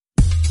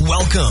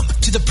Welcome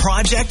to the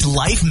Project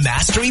Life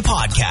Mastery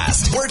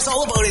Podcast, where it's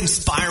all about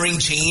inspiring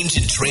change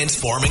and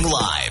transforming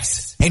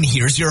lives. And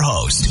here's your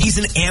host. He's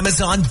an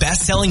Amazon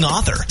best-selling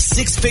author,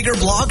 six-figure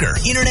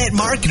blogger, internet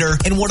marketer,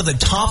 and one of the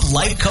top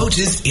life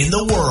coaches in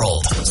the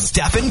world,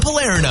 Stefan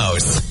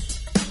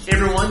Palernos. Hey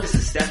everyone, this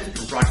is Stefan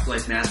from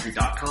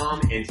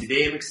ProjectLifeMastery.com, and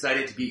today I'm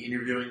excited to be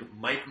interviewing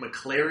Mike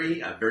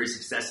McClary, a very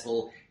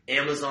successful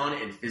Amazon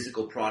and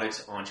physical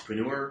products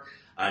entrepreneur.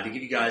 To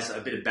give you guys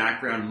a bit of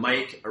background,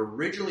 Mike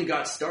originally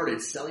got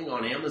started selling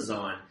on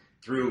Amazon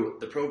through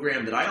the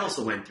program that I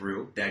also went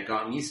through that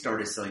got me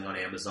started selling on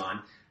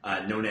Amazon,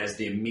 known as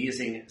the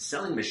Amazing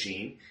Selling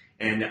Machine.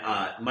 And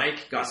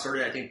Mike got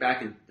started, I think,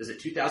 back in, is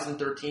it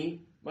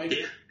 2013, Mike?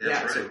 Yeah,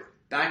 that's right. So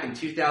back in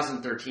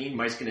 2013,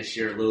 Mike's going to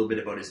share a little bit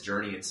about his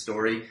journey and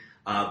story.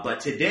 But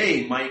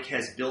today, Mike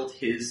has built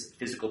his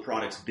physical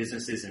products,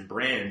 businesses, and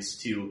brands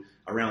to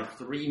around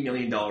 $3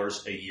 million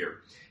a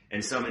year.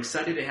 And so I'm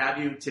excited to have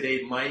you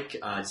today, Mike.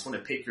 I just want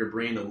to pick your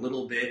brain a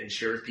little bit and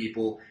share with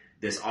people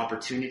this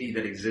opportunity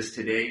that exists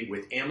today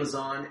with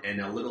Amazon and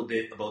a little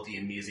bit about the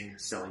Amazing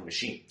Selling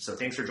Machine. So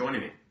thanks for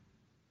joining me.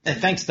 Hey,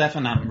 thanks,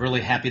 Stefan. I'm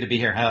really happy to be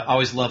here. I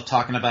always love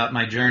talking about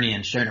my journey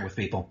and sharing it with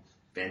people.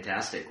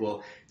 Fantastic. Well,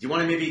 do you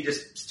want to maybe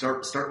just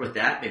start with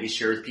that? Maybe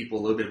share with people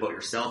a little bit about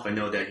yourself. I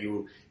know that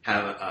you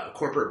have a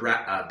corporate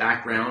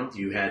background.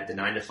 You had the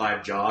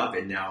 9-to-5 job,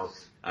 and now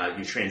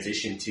you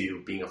transitioned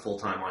to being a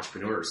full-time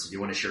entrepreneur. So do you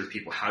want to share with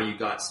people how you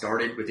got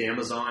started with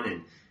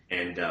Amazon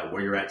and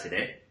where you're at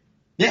today?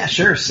 Yeah,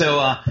 sure. So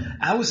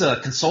I was a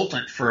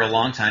consultant for a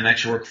long time. I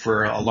actually worked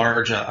for a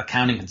large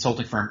accounting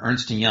consulting firm,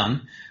 Ernst &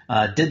 Young.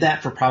 Did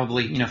that for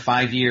probably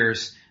 5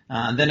 years.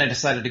 And then I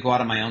decided to go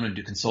out on my own and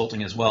do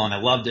consulting as well, and I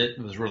loved it.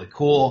 It was really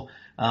cool.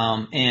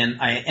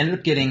 And I ended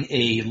up getting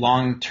a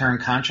long-term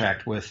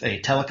contract with a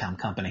telecom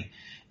company,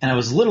 and I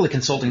was literally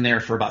consulting there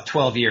for about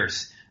 12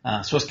 years.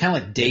 So it's kind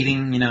of like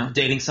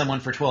dating someone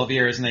for 12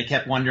 years, and they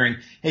kept wondering,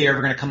 hey, you're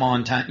ever going to come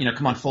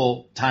on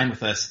full time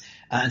with us?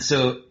 And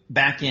so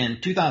back in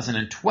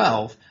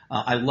 2012,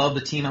 I loved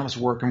the team I was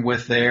working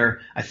with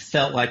there. I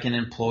felt like an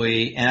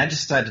employee, and I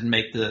just decided to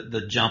make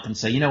the jump and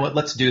say, you know what,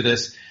 let's do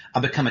this.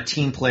 I'll become a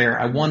team player.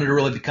 I wanted to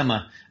really become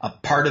a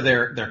part of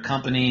their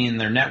company and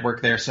their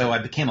network there. So I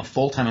became a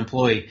full-time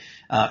employee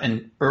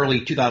in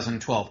early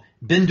 2012.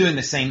 Been doing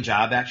the same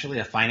job, actually,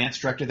 a finance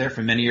director there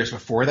for many years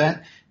before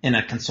that in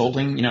a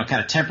consulting,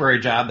 kind of temporary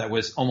job that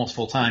was almost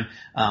full-time.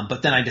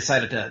 But then I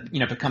decided to,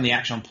 become the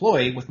actual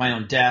employee with my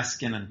own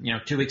desk and,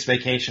 2 weeks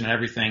vacation and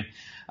everything.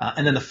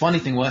 And then the funny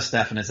thing was,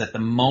 Stefan, is at the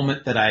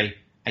moment that I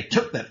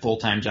took that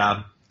full-time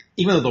job,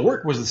 even though the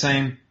work was the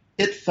same,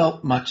 it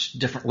felt much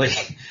differently.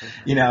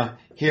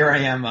 Here I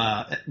am,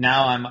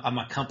 now I'm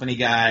a company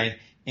guy,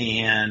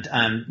 and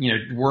I'm,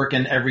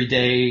 working every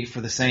day for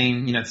the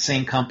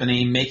same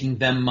company, making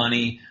them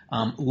money.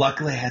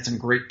 Luckily I had some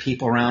great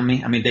people around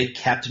me. I mean, they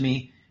kept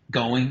me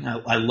going.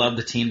 I love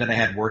the team that I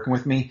had working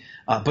with me.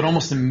 But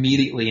almost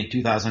immediately in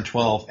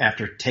 2012,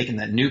 after taking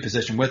that new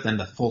position with them,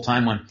 the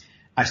full-time one,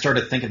 I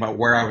started thinking about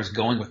where I was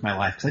going with my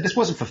life because I just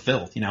wasn't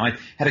fulfilled. I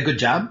had a good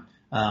job.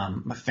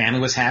 My family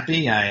was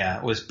happy.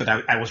 I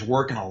was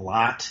working a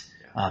lot,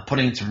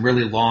 putting in some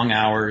really long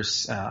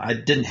hours. I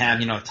didn't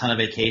have, a ton of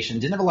vacation,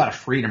 didn't have a lot of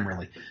freedom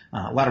really,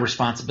 a lot of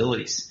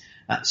responsibilities.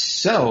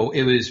 So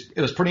it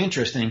was pretty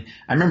interesting.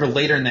 I remember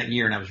later in that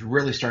year, and I was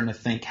really starting to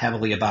think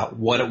heavily about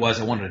what it was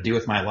I wanted to do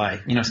with my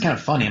life. It's kind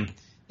of funny. I'm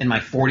in my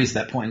 40s at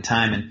that point in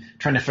time and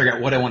trying to figure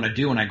out what I want to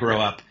do when I grow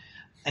up.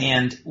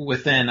 And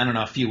within,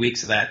 a few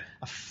weeks of that,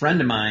 a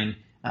friend of mine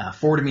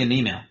forwarded me an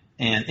email.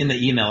 And in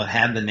the email, it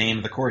had the name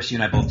of the course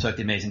you and I both took,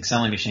 the Amazing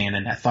Selling Machine.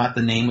 And I thought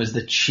the name was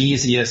the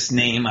cheesiest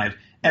name I've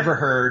ever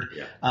heard.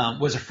 Yeah.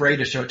 Was afraid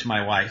to show it to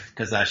my wife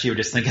because she would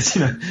just think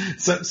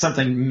it's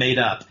something made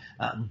up.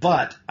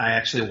 But I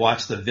actually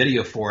watched the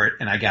video for it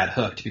and I got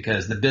hooked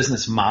because the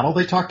business model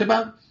they talked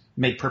about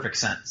made perfect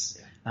sense.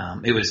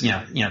 It was,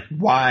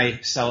 why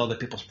sell other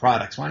people's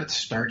products? Why not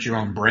start your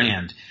own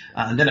brand?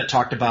 And then it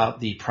talked about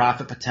the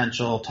profit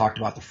potential, talked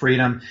about the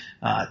freedom,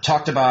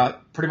 talked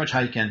about pretty much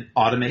how you can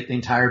automate the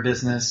entire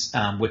business,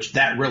 which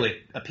that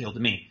really appealed to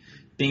me.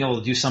 Being able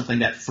to do something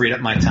that freed up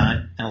my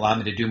time and allowed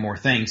me to do more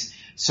things.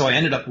 So I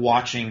ended up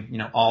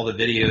watching, all the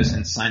videos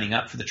and signing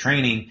up for the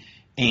training,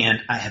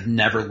 and I have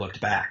never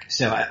looked back.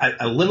 So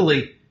I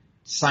literally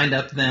signed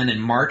up then in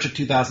March of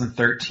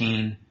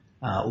 2013.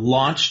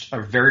 Launched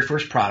our very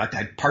first product.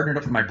 I partnered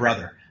up with my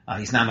brother.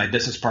 He's now my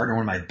business partner,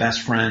 one of my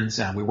best friends.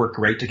 We work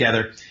great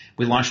together.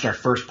 We launched our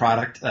first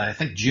product, I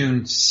think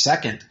June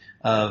 2nd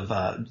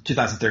of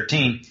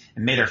 2013,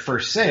 and made our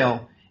first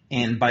sale.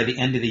 And by the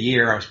end of the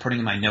year, I was putting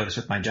in my notice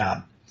with my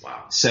job.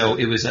 Wow. So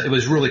it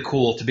was really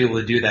cool to be able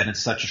to do that in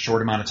such a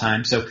short amount of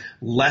time. So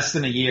less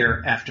than a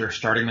year after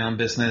starting my own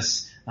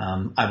business,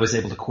 I was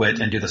able to quit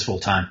and do this full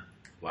time.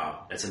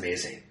 Wow, that's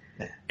amazing.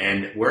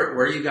 And where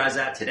are you guys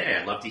at today?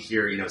 I'd love to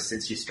hear,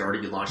 since you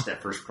started, you launched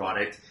that first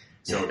product.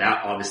 So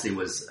that obviously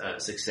was a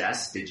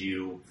success. Did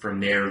you, from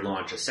there,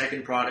 launch a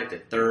second product, a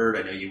third?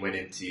 I know you went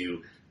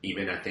into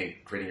even, I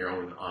think, creating your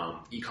own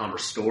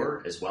e-commerce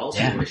store as well.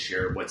 So you want to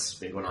share what's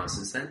been going on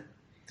since then?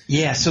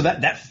 Yeah, so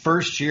that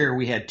first year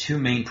we had two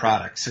main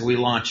products. So we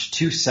launched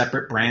two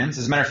separate brands.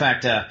 As a matter of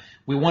fact,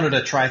 we wanted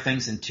to try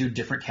things in two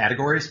different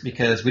categories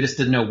because we just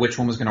didn't know which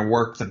one was going to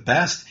work the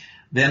best.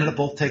 They ended up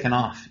both taking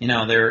off.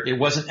 It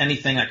wasn't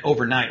anything like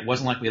overnight. It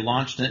wasn't like we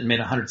launched it and made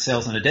 100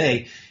 sales in a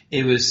day.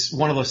 It was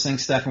one of those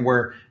things, Stephen,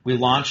 where we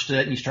launched it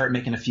and you start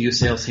making a few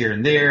sales here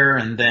and there,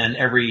 and then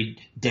every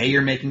day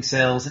you're making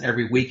sales, and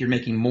every week you're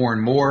making more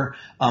and more.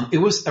 It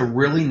was a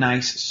really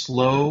nice,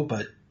 slow,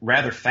 but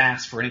rather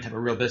fast for any type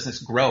of real business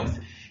growth.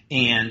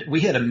 And we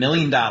hit $1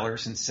 million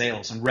in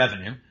sales and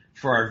revenue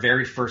for our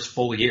very first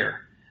full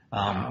year,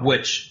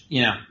 which,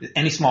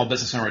 any small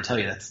business owner would tell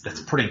you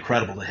that's pretty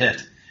incredible to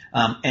hit.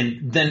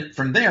 And then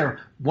from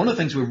there, one of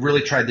the things we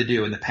really tried to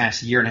do in the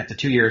past year and a half to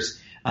 2 years,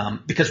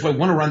 because we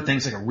want to run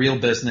things like a real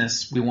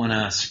business, we want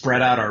to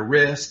spread out our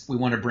risk, we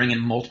want to bring in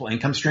multiple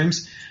income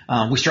streams.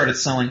 We started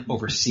selling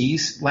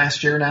overseas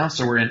last year now,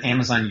 so we're in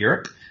Amazon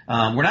Europe.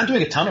 We're not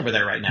doing a ton over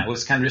there right now. It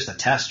was kind of just a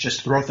test,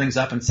 just throw things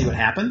up and see what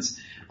happens.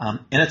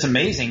 And it's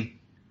amazing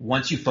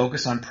once you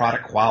focus on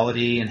product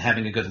quality and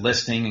having a good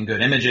listing and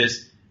good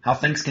images, how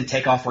things can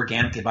take off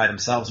organically by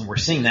themselves, and we're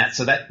seeing that.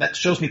 So that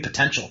shows me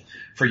potential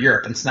for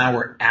Europe, and so now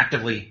we're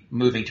actively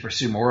moving to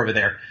pursue more over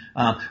there.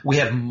 We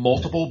have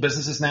multiple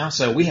businesses now,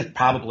 so we have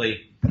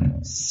probably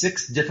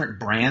 6 different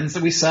brands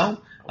that we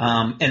sell.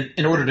 And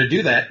in order to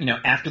do that,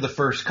 after the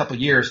first couple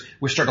of years,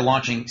 we started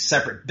launching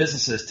separate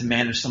businesses to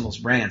manage some of those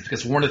brands,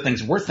 because one of the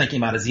things we're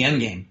thinking about is the end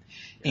game.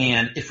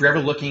 And if you're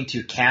ever looking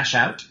to cash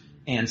out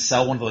and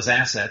sell one of those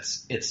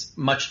assets, it's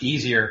much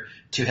easier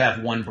to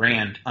have one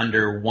brand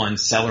under one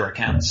seller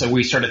account. So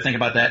we started thinking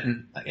about that,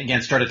 and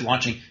again, started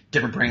launching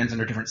different brands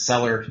under different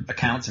seller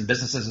accounts and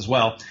businesses as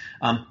well,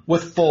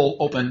 with full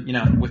open,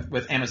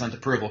 with Amazon's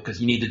approval, because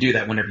you need to do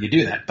that whenever you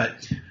do that.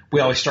 But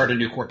we always start a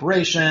new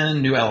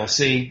corporation, new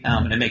LLC,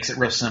 and it makes it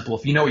real simple.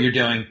 If you know what you're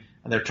doing,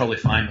 they're totally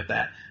fine with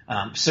that.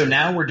 So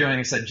now we're doing, like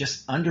I said,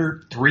 just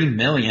under 3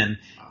 million,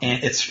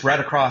 and it's spread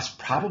across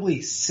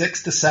probably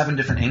 6 to 7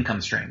 different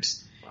income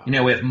streams. We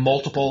have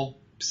multiple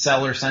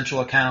seller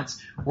central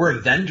accounts. We're a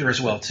vendor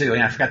as well too.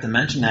 And I forgot to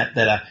mention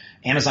that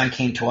Amazon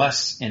came to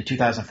us in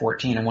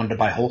 2014 and wanted to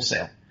buy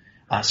wholesale.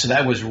 So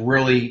that was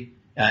really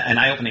an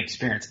eye-opening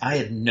experience. I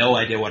had no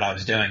idea what I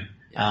was doing.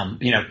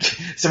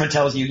 Someone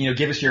tells you,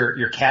 give us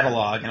your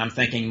catalog, and I'm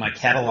thinking my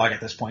catalog at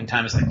this point in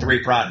time is like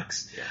 3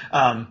 products.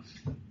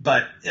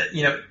 But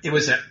it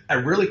was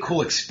a really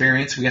cool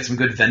experience. We got some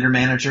good vendor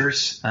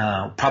managers,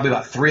 probably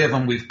about 3 of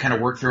them we've kind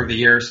of worked through over the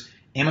years.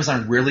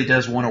 Amazon really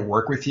does want to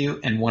work with you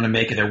and want to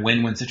make it a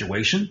win-win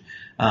situation.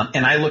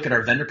 And I look at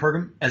our vendor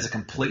program as a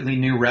completely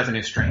new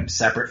revenue stream,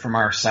 separate from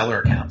our seller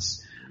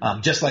accounts.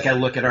 Just like I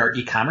look at our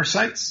e-commerce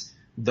sites,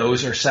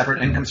 those are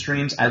separate income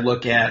streams. I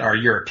look at our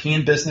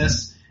European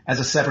business as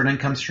a separate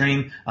income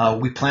stream.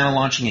 We plan on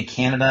launching in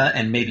Canada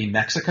and maybe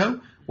Mexico,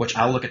 which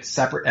I'll look at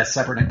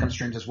separate income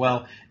streams as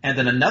well. And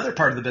then another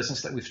part of the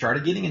business that we've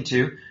started getting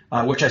into,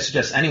 which I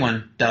suggest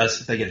anyone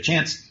does if they get a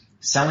chance,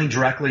 selling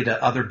directly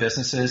to other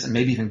businesses and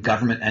maybe even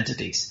government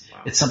entities.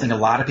 Wow. It's something a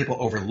lot of people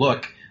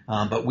overlook,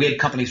 but we had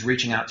companies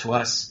reaching out to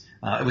us.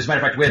 It was, a matter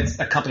of fact, we had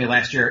a company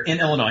last year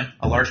in Illinois,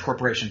 a large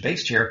corporation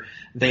based here.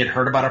 They had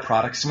heard about our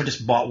products. Someone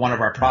just bought one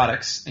of our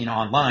products,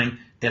 online.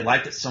 They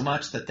liked it so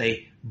much that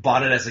they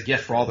bought it as a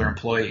gift for all their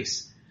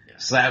employees. Yeah.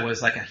 So that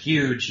was like a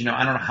huge,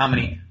 I don't know how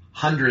many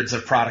hundreds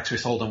of products we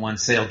sold in one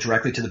sale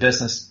directly to the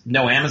business.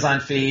 No Amazon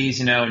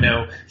fees,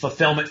 no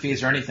fulfillment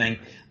fees or anything.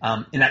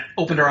 And that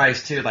opened our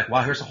eyes too, like,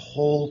 wow, here's a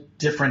whole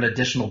different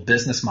additional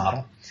business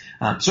model.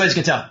 So as you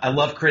can tell, I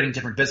love creating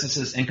different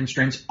businesses, income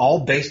streams,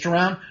 all based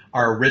around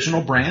our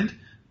original brand,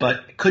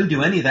 but couldn't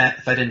do any of that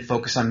if I didn't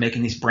focus on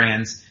making these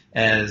brands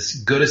as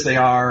good as they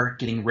are,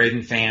 getting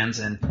raving fans,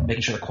 and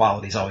making sure the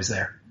quality is always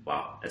there.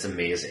 Wow, that's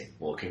amazing.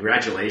 Well,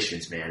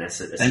 congratulations, man.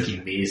 That's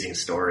an amazing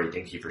story.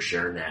 Thank you for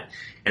sharing that.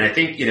 And I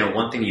think,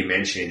 one thing you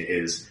mentioned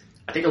is,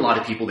 I think a lot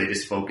of people, they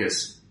just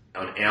focus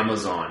on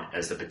Amazon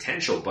as the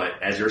potential,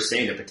 but as you're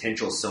saying, the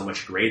potential is so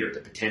much greater. The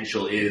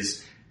potential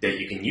is that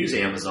you can use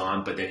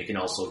Amazon, but then you can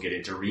also get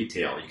into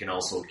retail. You can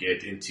also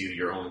get into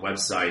your own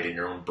website and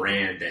your own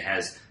brand that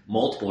has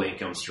multiple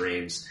income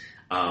streams,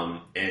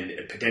 and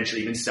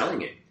potentially even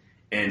selling it.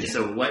 And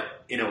so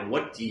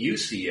what do you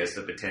see as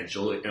the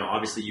potential?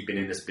 Obviously you've been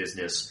in this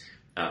business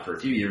for a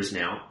few years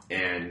now,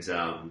 and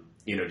do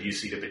you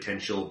see the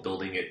potential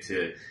building it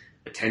to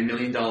a $10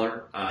 million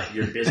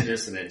year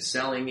business and then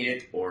selling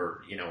it,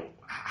 or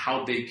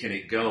how big can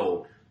it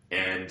go?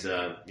 And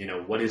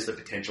what is the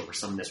potential for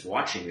someone that's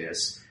watching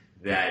this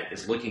that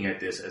is looking at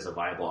this as a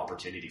viable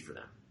opportunity for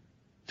them?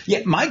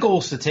 Yeah, my goal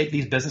is to take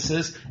these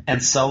businesses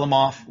and sell them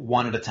off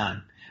one at a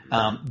time.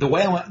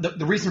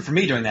 The reason for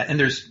me doing that, and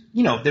there's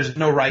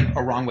no right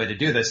or wrong way to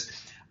do this.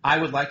 I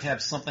would like to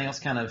have something else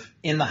kind of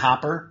in the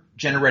hopper,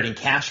 generating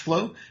cash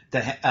flow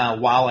that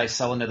while I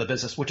sell into the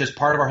business, which is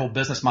part of our whole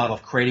business model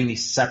of creating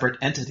these separate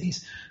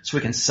entities, so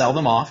we can sell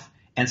them off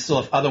and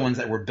still have other ones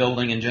that we're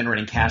building and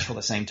generating cash flow at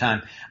the same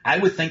time. I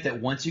would think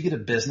that once you get a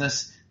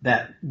business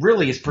that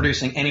really is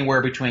producing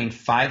anywhere between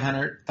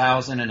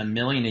 $500,000 and $1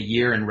 million a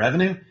year in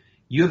revenue,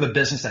 you have a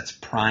business that's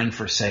primed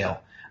for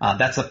sale.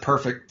 That's a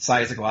perfect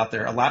size to go out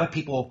there. A lot of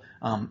people,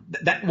 one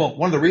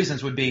of the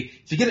reasons would be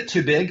if you get it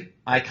too big,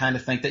 I kind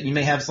of think that you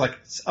may have like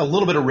a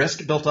little bit of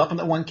risk built up in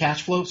that one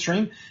cash flow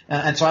stream.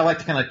 And so I like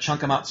to kind of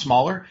chunk them out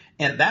smaller.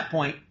 And at that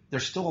point,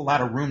 there's still a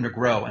lot of room to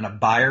grow, and a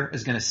buyer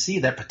is going to see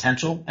that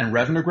potential and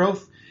revenue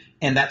growth.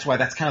 And that's why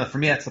that's kind of, for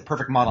me, that's the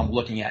perfect model I'm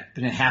looking at.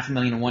 Between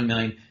 $500,000 and $1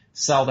 million,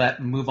 sell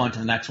that, move on to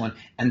the next one.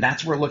 And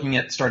that's what we're looking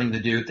at starting to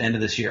do at the end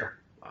of this year.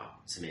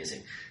 It's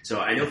amazing. So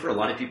I know for a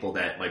lot of people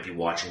that might be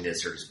watching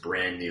this or just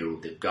brand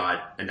new, they've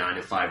got a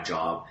 9-to-5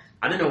 job.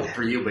 I don't know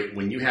for you, but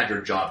when you had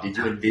your job, did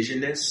you envision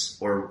this?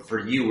 Or for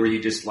you, were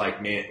you just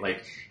like, man,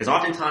 like, because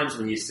oftentimes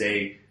when you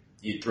say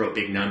you throw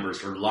big numbers,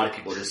 for a lot of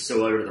people, just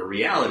so out of the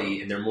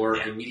reality, and their more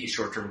immediate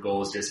short-term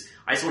goal is just,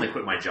 I just want to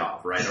quit my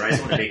job, right? Or I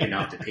just want to make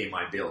enough to pay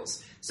my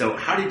bills. So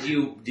how did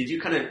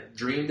you kind of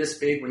dream this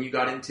big when you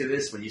got into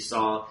this, when you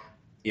saw,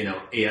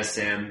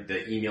 ASM,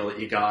 the email that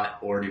you got,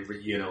 or were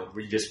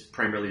you just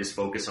primarily just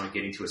focused on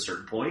getting to a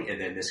certain point and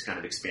then this kind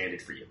of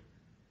expanded for you?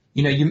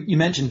 You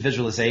mentioned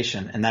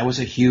visualization, and that was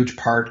a huge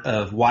part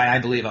of why I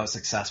believe I was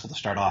successful to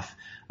start off.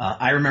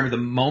 I remember the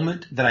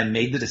moment that I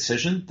made the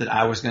decision that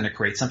I was going to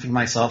create something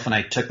myself and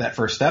I took that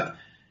first step,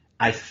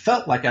 I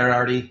felt like I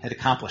already had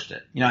accomplished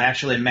it. I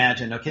actually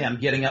imagined, okay, I'm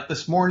getting up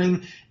this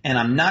morning and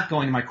I'm not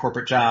going to my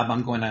corporate job.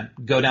 I'm going to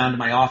go down to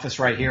my office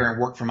right here and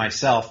work for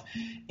myself.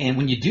 And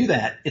when you do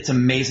that, it's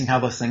amazing how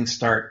those things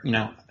start,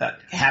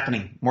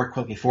 happening more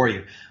quickly for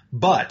you.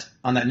 But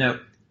on that note,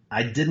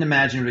 I didn't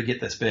imagine it would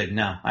get this big.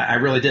 No, I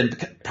really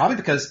didn't. Probably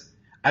because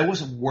I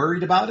wasn't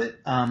worried about it.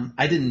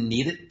 I didn't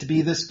need it to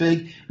be this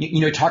big.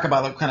 Talk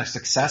about what kind of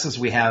successes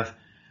we have.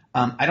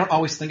 I don't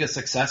always think of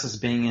success as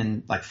being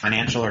in like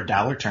financial or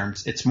dollar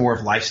terms. It's more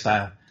of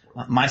lifestyle.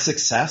 My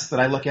success that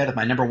I look at,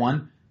 my number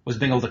one, was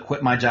being able to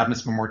quit my job and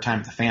spend more time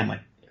with the family.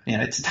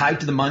 It's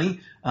tied to the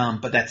money,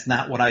 but that's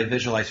not what I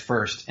visualized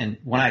first. And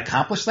when I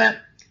accomplished that,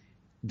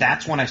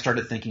 that's when I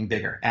started thinking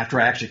bigger. After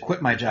I actually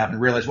quit my job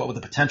and realized what the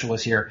potential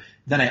was here,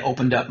 then I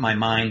opened up my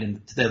mind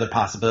and to the other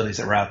possibilities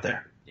that were out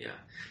there. Yeah.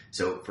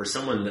 So for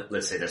someone,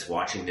 let's say, that's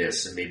watching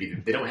this, and maybe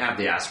they don't have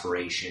the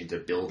aspiration to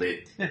build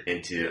it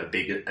into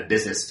a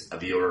business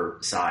of your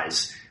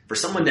size, for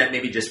someone that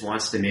maybe just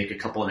wants to make a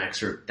couple of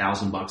extra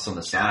 $1,000 on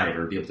the side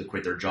or be able to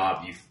quit their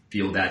job, do you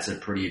feel that's a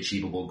pretty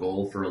achievable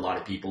goal for a lot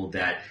of people,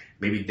 that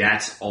maybe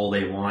that's all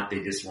they want?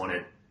 They just want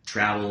to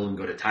travel and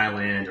go to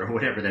Thailand or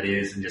whatever that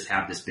is and just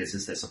have this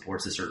business that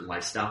supports a certain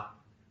lifestyle?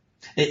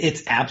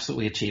 It's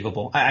absolutely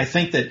achievable. I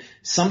think that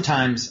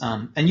sometimes,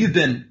 and you've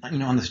been,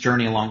 on this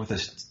journey along with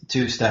us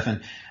too,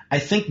 Stefan. I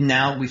think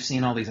now we've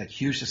seen all these like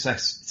huge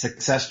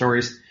success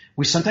stories.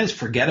 We sometimes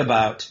forget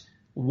about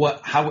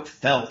how it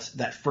felt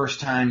that first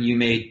time you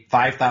made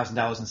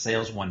 $5,000 in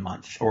sales one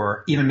month,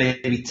 or even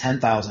maybe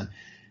 10,000.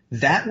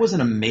 That was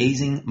an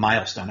amazing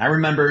milestone. I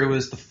remember it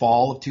was the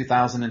fall of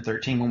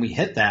 2013 when we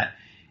hit that.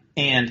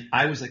 And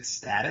I was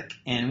ecstatic,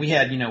 and we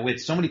had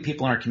so many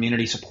people in our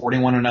community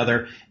supporting one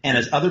another. And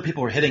as other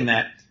people were hitting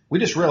that, we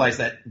just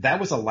realized that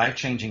was a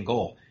life-changing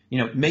goal.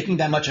 Making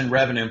that much in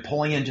revenue and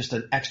pulling in just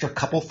an extra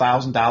couple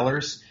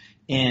 $1,000s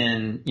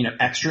in,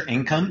 extra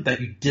income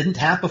that you didn't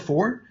have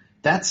before.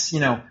 That's,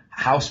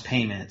 house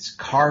payments,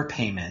 car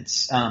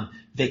payments,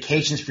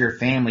 vacations for your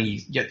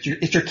family.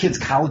 It's your kids'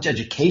 college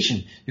education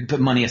you can put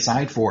money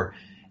aside for.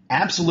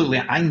 Absolutely.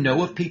 I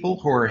know of people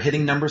who are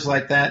hitting numbers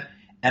like that.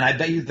 And I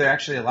bet you they're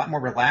actually a lot more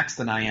relaxed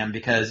than I am,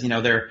 because,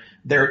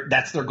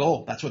 that's their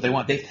goal. That's what they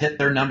want. They've hit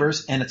their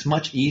numbers, and it's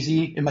much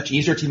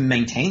easier to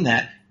maintain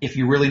that if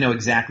you really know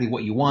exactly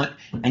what you want,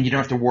 and you don't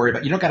have to worry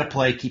about, you don't got to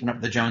play keeping up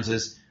with the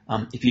Joneses.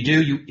 If you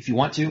do, if you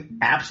want to,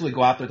 absolutely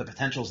go out there. The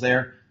potential's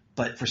there.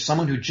 But for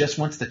someone who just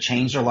wants to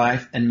change their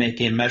life and make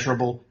a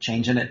measurable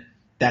change in it,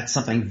 that's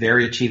something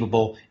very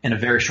achievable in a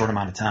very short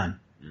amount of time.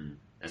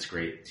 That's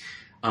great.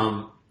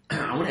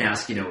 I want to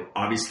ask,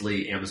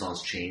 obviously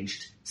Amazon's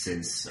changed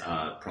since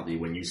probably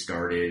when you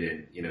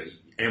started, and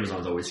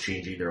Amazon's always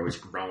changing, they're always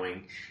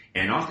growing,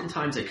 and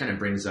oftentimes it kind of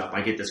brings up,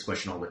 I get this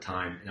question all the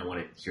time, and I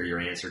want to hear your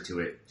answer to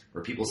it,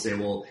 where people say,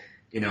 well,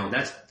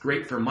 that's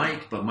great for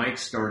Mike, but Mike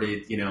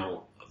started,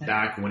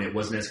 back when it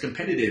wasn't as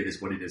competitive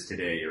as what it is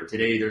today, or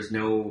today there's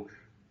no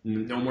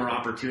more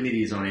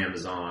opportunities on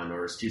Amazon,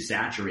 or it's too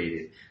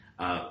saturated.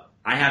 I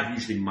have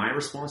usually my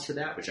response to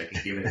that, which I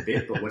can give in a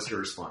bit, but what's your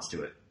response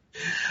to it?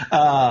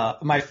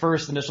 My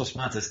first initial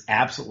response is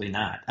absolutely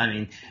not. I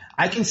mean,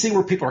 I can see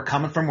where people are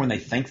coming from when they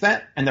think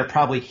that, and they're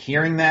probably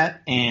hearing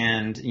that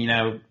and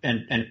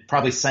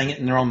probably saying it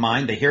in their own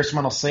mind. They hear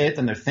someone else say it,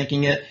 then they're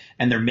thinking it,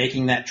 and they're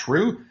making that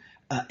true.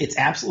 It's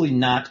absolutely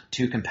not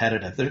too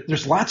competitive.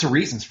 There's lots of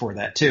reasons for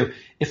that too.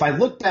 If I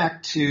look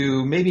back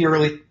to maybe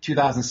early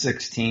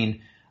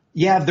 2016,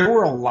 there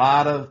were a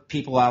lot of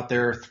people out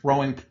there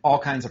throwing all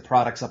kinds of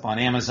products up on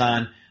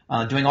Amazon,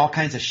 doing all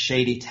kinds of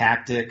shady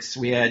tactics.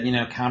 We had,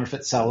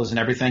 counterfeit sellers and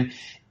everything.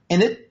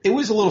 And it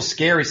was a little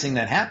scary seeing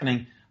that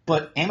happening,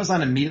 but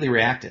Amazon immediately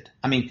reacted.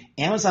 I mean,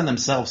 Amazon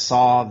themselves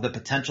saw the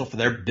potential for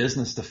their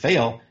business to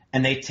fail,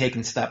 and they've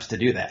taken steps to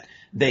do that.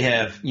 They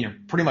have,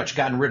 pretty much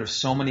gotten rid of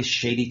so many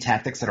shady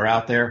tactics that are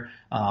out there.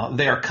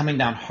 They are coming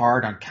down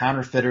hard on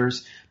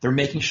counterfeiters. They're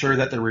making sure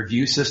that the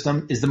review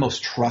system is the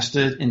most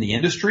trusted in the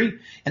industry.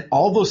 And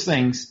all those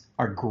things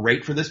are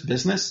great for this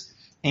business.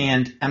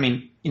 And I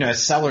mean,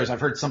 as sellers,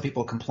 I've heard some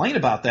people complain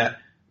about that,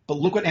 but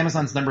look what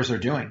Amazon's numbers are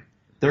doing.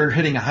 They're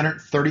hitting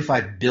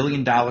 $135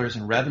 billion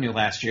in revenue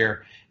last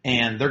year,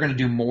 and they're going to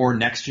do more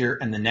next year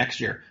and the next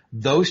year.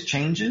 Those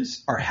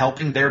changes are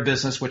helping their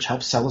business, which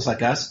helps sellers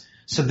like us.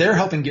 So they're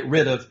helping get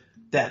rid of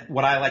that,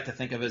 what I like to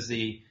think of as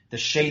the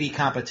shady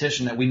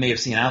competition that we may have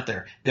seen out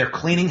there. They're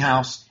cleaning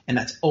house, and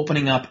that's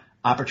opening up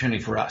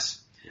opportunity for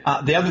us.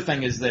 The other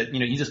thing is that,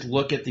 you just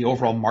look at the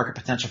overall market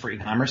potential for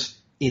e-commerce.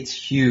 It's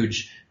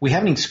huge. We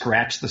haven't even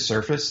scratched the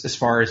surface as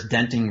far as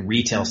denting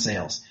retail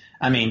sales.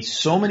 I mean,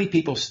 so many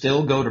people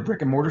still go to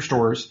brick and mortar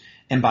stores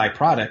and buy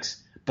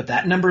products, but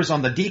that number is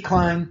on the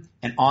decline,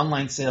 and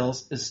online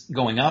sales is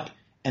going up,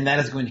 and that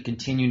is going to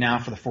continue now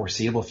for the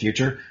foreseeable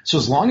future. So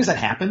as long as that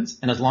happens,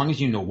 and as long as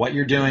you know what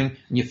you're doing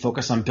and you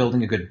focus on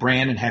building a good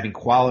brand and having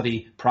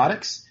quality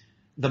products,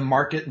 the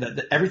market,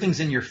 everything's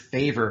in your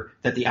favor,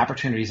 that the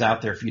opportunity is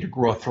out there for you to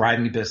grow a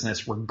thriving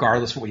business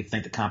regardless of what you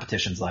think the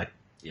competition's like.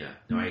 Yeah,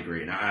 no, I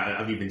agree. And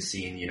I've even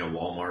seen,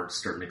 Walmart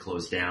starting to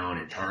close down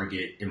and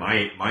Target in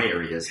my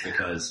areas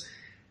because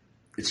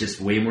it's just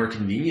way more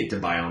convenient to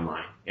buy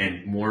online.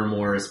 And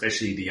more,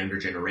 especially the younger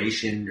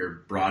generation,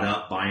 you're brought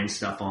up buying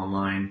stuff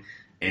online.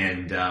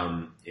 And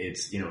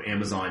it's,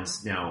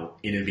 Amazon's now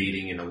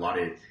innovating in a lot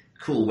of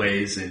cool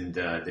ways, and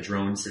the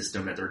drone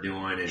system that they're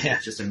doing, and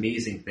it's just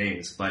amazing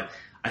things. But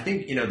I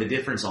think, the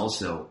difference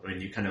also,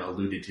 and you kind of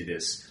alluded to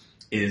this,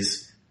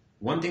 is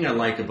one thing I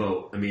like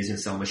about Amazing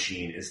Sell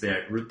Machine is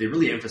that they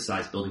really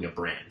emphasize building a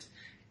brand.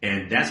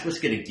 And that's what's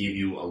going to give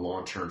you a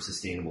long-term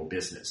sustainable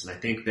business. And I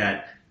think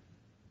that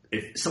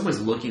if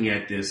someone's looking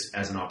at this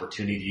as an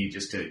opportunity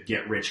just to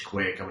get rich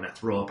quick, I'm going to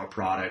throw up a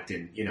product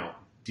and,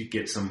 to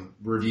get some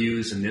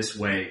reviews in this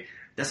way,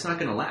 that's not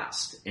going to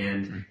last.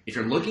 And if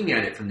you're looking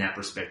at it from that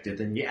perspective,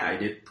 then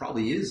it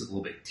probably is a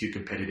little bit too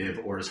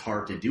competitive or is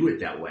hard to do it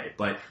that way.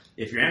 But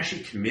if you're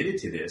actually committed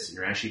to this, and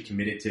you're actually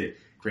committed to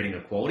creating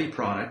a quality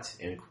product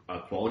and a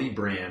quality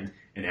brand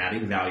and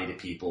adding value to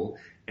people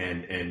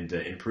and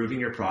improving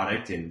your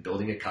product and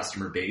building a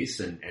customer base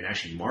and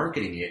actually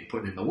marketing it and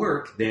putting in the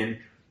work, then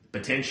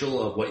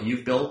potential of what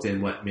you've built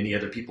and what many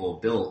other people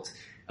have built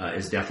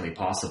is definitely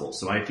possible.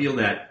 So I feel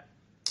that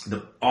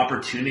the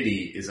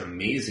opportunity is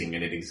amazing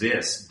and it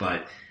exists,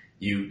 but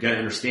you got to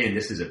understand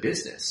this is a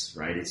business,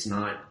 right? It's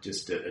not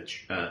just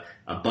a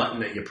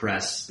button that you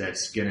press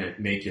that's going to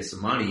make you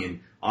some money.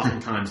 And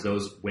oftentimes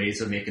those ways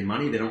of making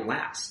money, they don't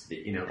last.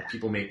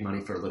 People make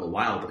money for a little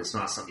while, but it's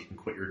not something you can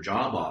quit your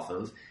job off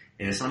of.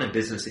 And it's not a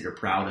business that you're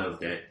proud of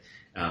that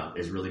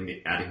is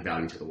really adding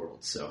value to the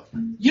world. So,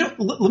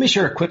 let me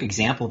share a quick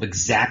example of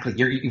exactly,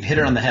 you've hit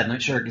it on the head. Let me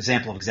share an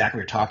example of exactly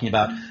what you're talking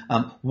about.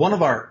 One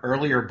of our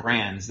earlier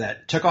brands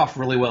that took off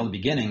really well in the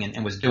beginning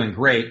and was doing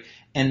great.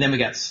 And then we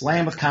got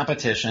slammed with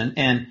competition,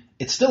 and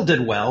it still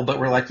did well, but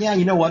we're like,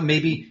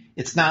 maybe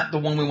it's not the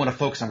one we want to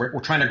focus on. We're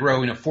trying to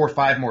grow, 4 or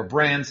 5 more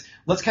brands.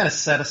 Let's kind of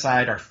set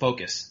aside our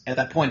focus. At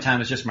that point in time, it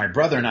was just my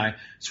brother and I.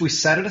 So we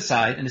set it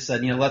aside and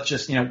said, let's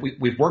just,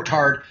 we've worked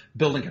hard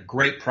building a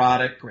great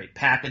product, great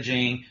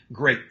packaging,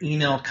 great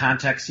email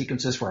contact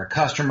sequences for our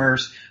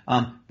customers.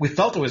 We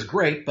felt it was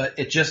great, but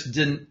it just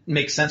didn't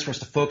make sense for us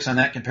to focus on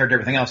that compared to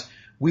everything else.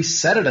 We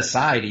set it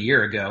aside a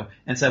year ago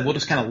and said, we'll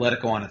just kind of let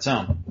it go on its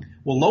own.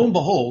 Well, lo and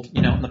behold,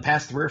 in the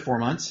past 3 or 4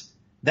 months,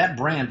 that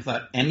brand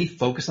without any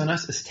focus on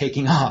us is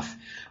taking off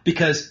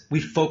because we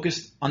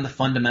focused on the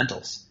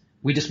fundamentals.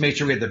 We just made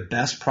sure we had the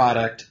best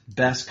product,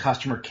 best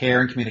customer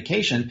care and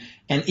communication.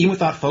 And even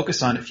without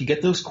focus on it, if you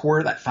get those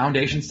core, that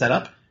foundation set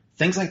up,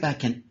 things like that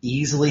can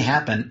easily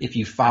happen if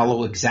you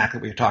follow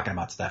exactly what you're talking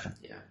about, Stefan.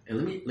 Yeah. And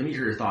let me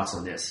hear your thoughts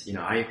on this.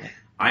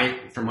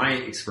 From my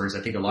experience, I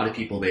think a lot of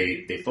people,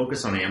 they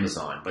focus on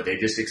Amazon, but they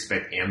just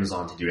expect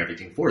Amazon to do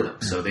everything for them.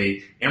 So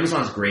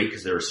Amazon's great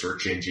because they're a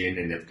search engine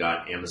and they've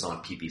got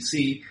Amazon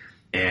PPC,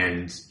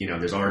 and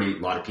there's already a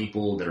lot of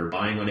people that are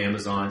buying on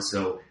Amazon.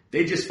 So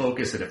they just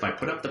focus that if I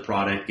put up the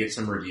product, get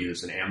some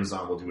reviews, and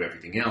Amazon will do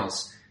everything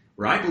else.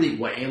 Where I believe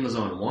what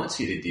Amazon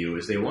wants you to do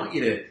is they want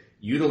you to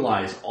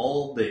utilize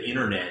all the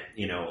internet,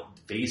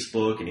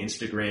 Facebook and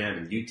Instagram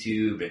and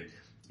YouTube and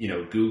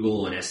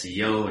Google and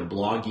SEO and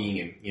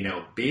blogging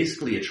and,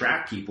 basically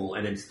attract people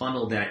and then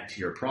funnel that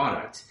into your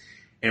product.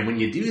 And when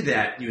you do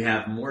that, you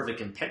have more of a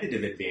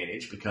competitive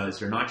advantage because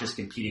you're not just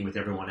competing with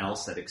everyone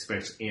else that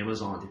expects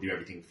Amazon to do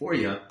everything for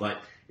you,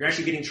 but you're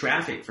actually getting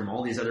traffic from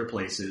all these other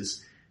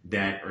places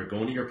that are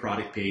going to your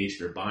product page,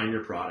 they're buying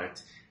your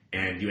product,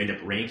 and you end up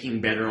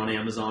ranking better on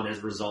Amazon as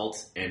a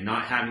result and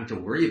not having to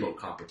worry about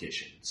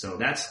competition. So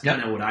that's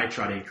kind of what I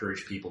try to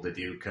encourage people to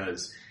do,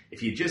 because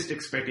if you just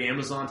expect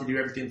Amazon to do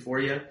everything for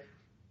you,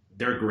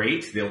 they're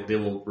great. They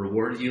will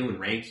reward you and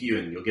rank you,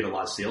 and you'll get a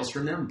lot of sales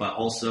from them. But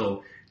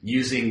also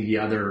using the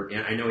other,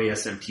 I know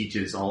ASM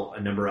teaches a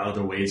number of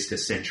other ways to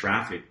send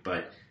traffic,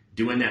 but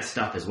doing that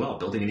stuff as well,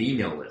 building an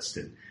email list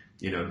and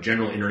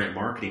general internet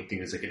marketing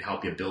things that can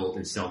help you build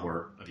and sell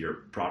more of your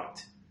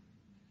product.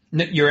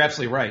 No, you're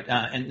absolutely right.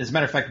 And as a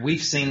matter of fact,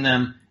 we've seen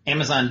them.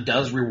 Amazon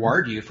does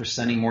reward you for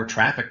sending more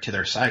traffic to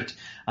their site.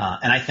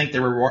 And I think they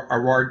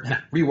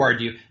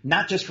reward you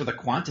not just for the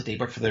quantity,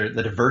 but for the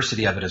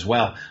diversity of it as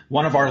well.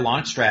 One of our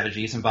launch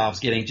strategies involves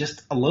getting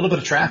just a little bit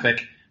of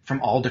traffic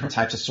from all different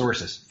types of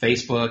sources: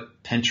 Facebook,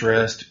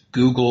 Pinterest,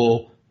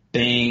 Google,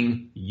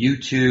 Bing,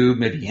 YouTube,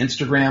 maybe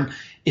Instagram.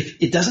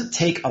 If it doesn't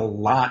take a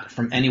lot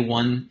from any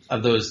one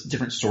of those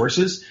different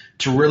sources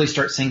to really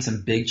start seeing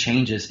some big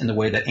changes in the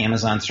way that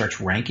Amazon starts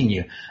ranking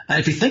you. And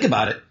if you think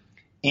about it,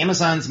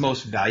 Amazon's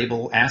most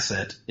valuable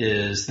asset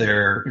is they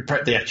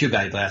have two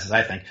valuable assets,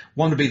 I think.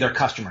 One would be their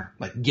customer,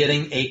 like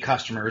getting a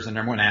customer is the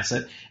number one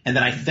asset. And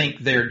then I think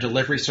their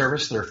delivery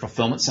service, their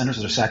fulfillment centers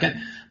are their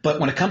second. But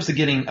when it comes to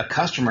getting a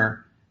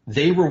customer,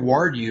 they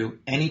reward you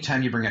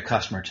anytime you bring a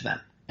customer to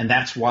them. And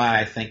that's why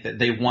I think that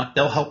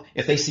they'll help.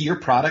 If they see your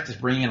product is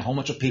bringing in a whole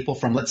bunch of people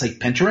from, let's say,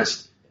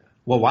 Pinterest,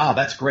 well, wow,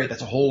 that's great.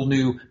 That's a whole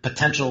new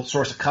potential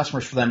source of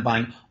customers for them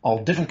buying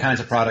all different kinds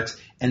of products,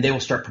 and they will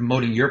start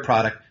promoting your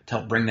product to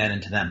help bring that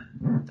into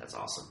them. That's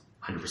awesome.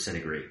 100%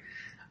 agree.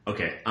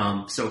 Okay,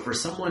 so for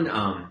someone,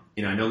 I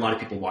know a lot of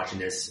people watching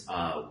this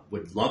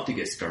would love to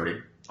get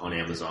started on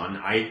Amazon.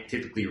 I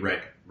typically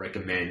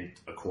recommend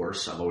a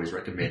course. I've always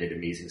recommended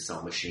Amazing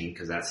Sell Machine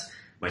because that's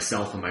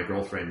myself and my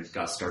girlfriend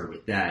got started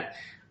with that.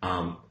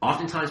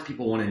 Oftentimes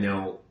people want to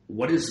know,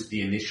 what is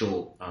the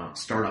initial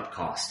startup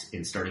cost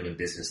in starting a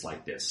business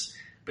like this?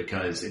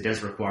 Because it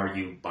does require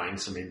you buying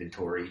some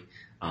inventory,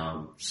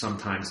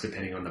 sometimes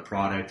depending on the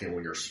product, and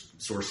when you're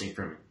sourcing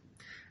from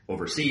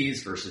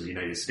overseas versus the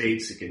United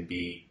States, it can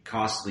be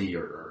costly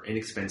or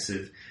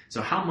inexpensive.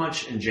 So how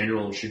much in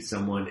general should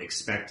someone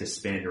expect to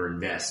spend or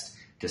invest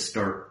to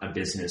start a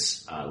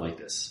business like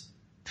this?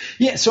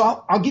 Yeah,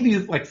 so I'll give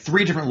you like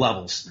three different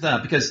levels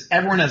because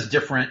everyone has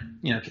different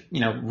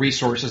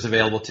resources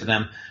available to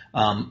them.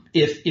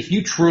 If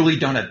you truly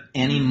don't have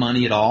any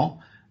money at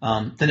all,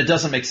 then it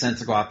doesn't make sense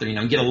to go out there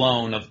and get a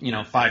loan of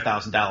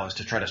 $5,000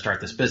 to try to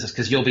start this business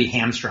because you'll be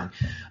hamstrung.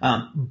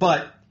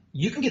 But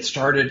you can get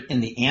started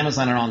in the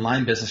Amazon and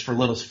online business for as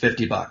little as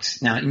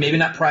 $50. Now, maybe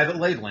not private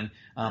labeling,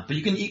 but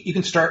you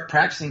can start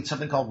practicing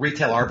something called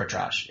retail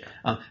arbitrage.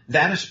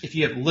 That is, if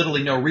you have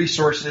literally no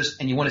resources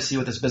and you want to see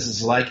what this business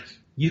is like,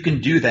 you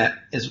can do that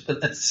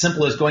as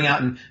simple as going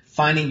out and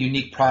finding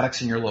unique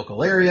products in your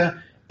local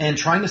area and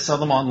trying to sell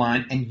them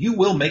online, and you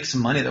will make some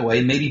money that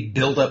way, maybe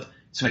build up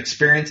some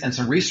experience and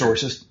some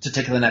resources to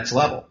take to the next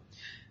level.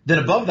 Then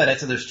above that, I'd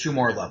say there's two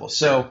more levels.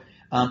 So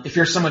if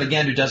you're someone,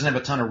 again, who doesn't have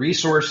a ton of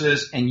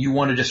resources and you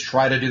want to just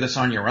try to do this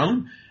on your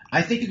own,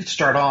 I think you could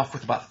start off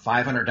with about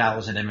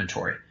 $500 in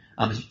inventory.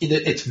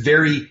 It's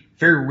very,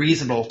 very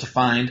reasonable to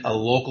find a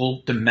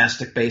local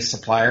domestic-based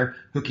supplier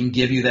who can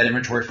give you that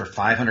inventory for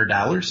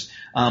 $500.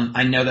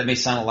 I know that may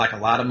sound like a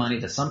lot of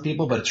money to some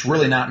people, but it's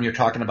really not when you're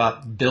talking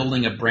about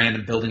building a brand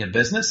and building a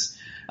business.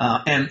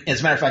 And as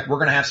a matter of fact, we're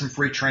going to have some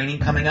free training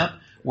coming up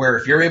where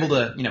if you're able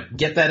to,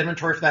 get that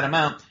inventory for that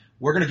amount,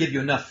 we're going to give you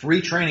enough free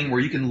training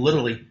where you can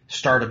literally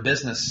start a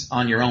business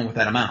on your own with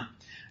that amount.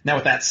 Now,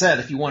 with that said,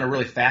 if you want to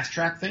really fast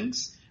track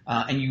things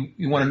and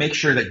you want to make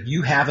sure that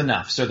you have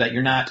enough so that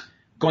you're not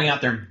going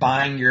out there and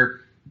buying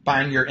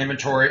your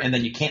inventory and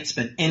then you can't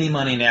spend any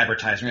money in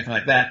advertising or anything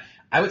like that,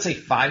 I would say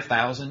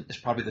 $5,000 is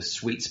probably the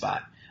sweet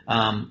spot.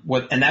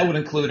 And that would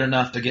include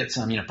enough to get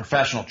some,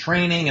 professional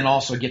training and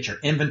also get your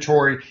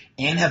inventory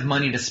and have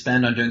money to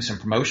spend on doing some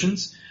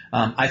promotions.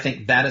 I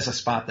think that is a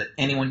spot that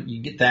anyone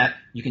you get that,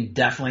 you can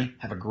definitely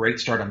have a great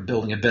start on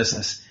building a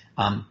business.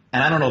 And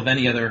I don't know of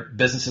any other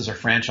businesses or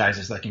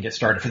franchises that can get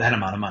started for that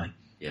amount of money.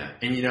 Yeah,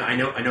 and I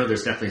know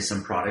there's definitely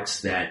some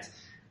products that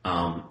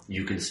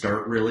you can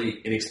start really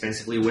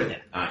inexpensively with,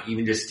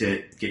 even just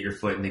to get your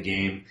foot in the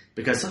game.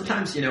 Because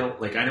sometimes,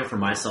 like I know for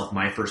myself,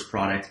 my first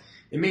product,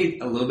 it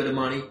made a little bit of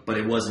money, but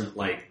it wasn't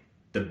like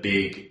the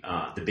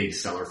big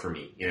seller for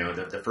me.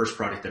 The first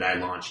product that I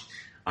launched,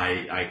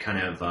 I kind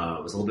of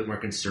was a little bit more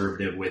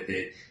conservative with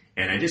it.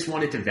 And I just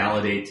wanted to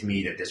validate to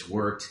me that this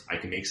worked. I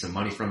could make some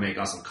money from it. I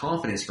got some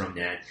confidence from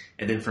that.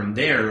 And then from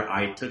there,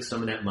 I took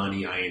some of that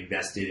money. I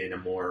invested in a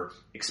more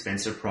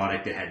expensive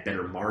product that had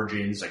better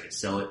margins. I could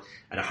sell it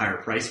at a higher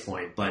price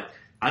point. But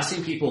I've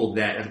seen people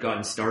that have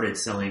gotten started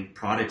selling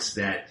products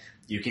that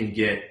you can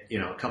get,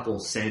 a couple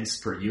cents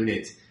per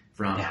unit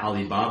from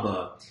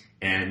Alibaba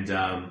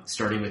and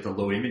starting with a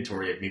low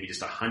inventory of maybe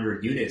just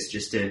 100 units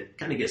just to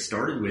kind of get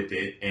started with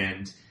it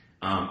and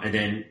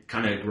then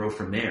kind of grow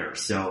from there.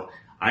 So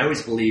I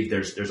always believe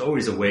there's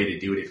always a way to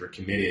do it if you're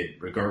committed,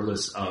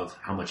 regardless of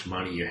how much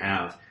money you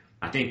have.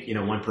 I think,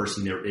 one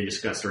person, they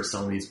just got started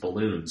selling these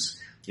balloons,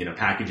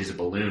 packages of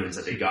balloons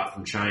that they got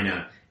from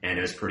China, and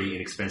it was a pretty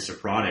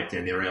inexpensive product,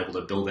 and they were able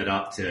to build it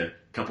up to a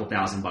couple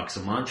 $1,000 a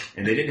month,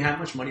 and they didn't have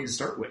much money to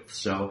start with.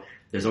 So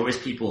there's always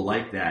people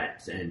like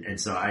that, and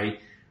so I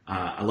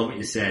love what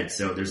you said.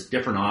 So there's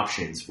different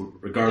options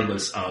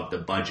regardless of the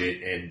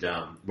budget and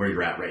where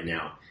you're at right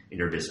now in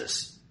your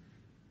business.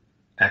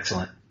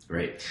 Excellent.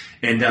 Great.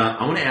 And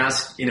I want to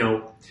ask,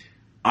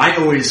 I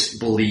always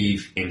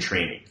believe in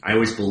training. I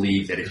always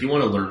believe that if you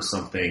want to learn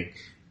something,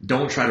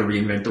 don't try to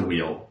reinvent the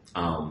wheel.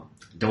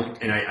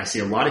 And I see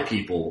a lot of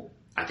people,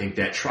 I think,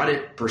 that try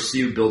to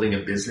pursue building a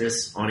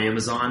business on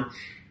Amazon.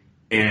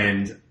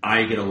 And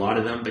I get a lot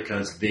of them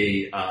because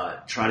they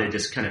try to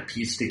just kind of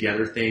piece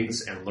together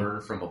things and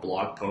learn from a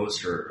blog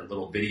post or a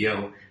little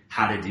video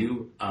how to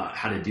do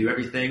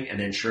everything. And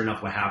then sure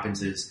enough, what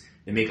happens is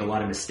they make a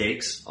lot of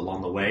mistakes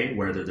along the way,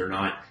 whether they're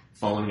not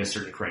following a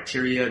certain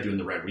criteria, doing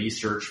the right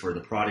research for the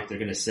product they're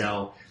going to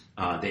sell.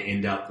 They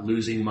end up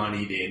losing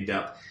money. They end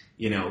up,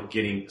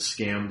 getting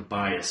scammed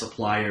by a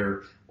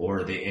supplier,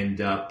 or they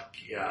end up,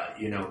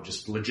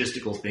 just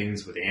logistical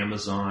things with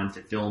Amazon,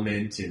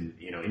 fulfillment and,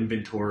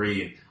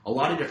 inventory and a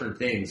lot of different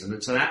things.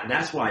 And so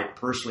that's why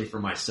personally for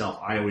myself,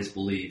 I always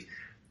believe,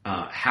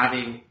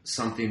 having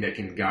something that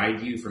can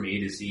guide you from A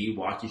to Z,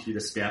 walk you through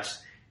the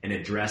steps and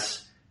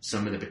address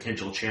some of the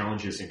potential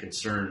challenges and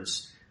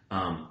concerns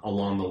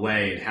along the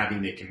way, and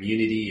having the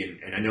community,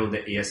 and I know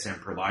that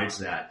ASM provides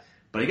that.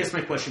 But I guess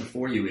my question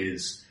for you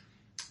is,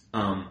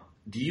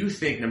 do you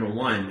think, number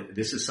one,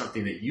 this is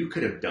something that you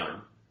could have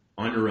done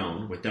on your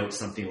own without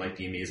something like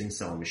the Amazing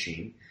Selling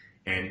Machine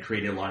and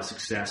created a lot of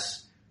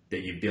success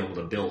that you've been able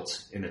to build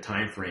in the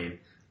time frame?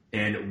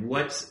 And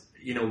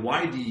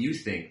why do you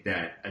think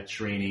that a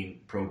training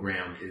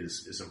program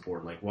is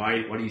important? Like, why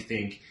do you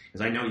think,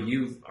 because I know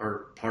you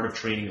are part of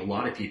training a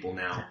lot of people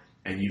now,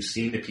 and you've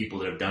seen the people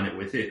that have done it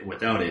with it and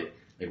without it.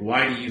 Like,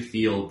 why do you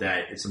feel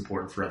that it's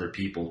important for other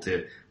people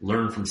to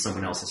learn from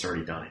someone else that's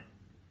already done it?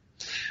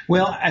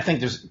 Well, I think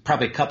there's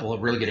probably a couple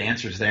of really good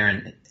answers there.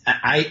 And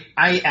I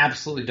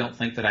absolutely don't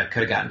think that I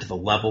could have gotten to the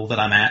level that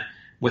I'm at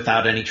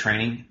without any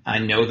training. I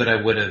know that I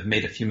would have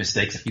made a few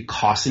mistakes, a few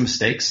costly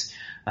mistakes.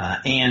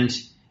 And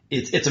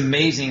it's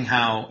amazing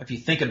how, if you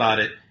think about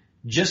it,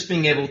 just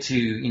being able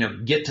to,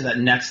 get to that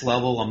next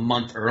level a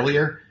month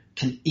earlier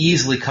can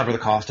easily cover the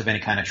cost of any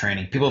kind of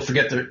training. People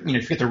forget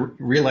to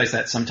realize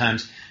that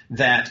sometimes,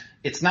 that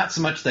it's not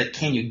so much that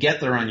can you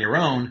get there on your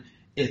own,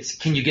 it's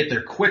can you get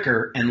there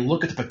quicker and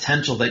look at the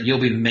potential that you'll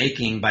be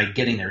making by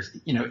getting there,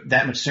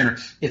 that much sooner.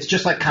 It's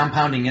just like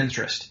compounding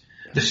interest.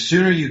 The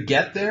sooner you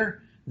get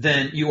there,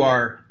 then you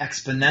are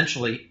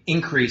exponentially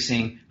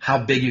increasing how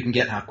big you can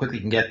get, how quickly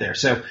you can get there.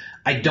 So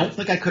I don't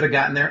think I could have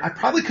gotten there. I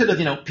probably could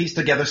have, pieced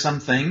together some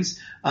things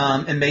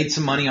and made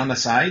some money on the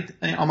side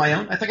on my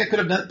own. I think I could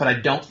have done it, but I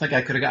don't think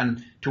I could have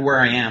gotten to where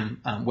I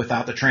am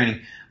without the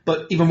training.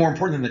 But even more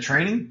important than the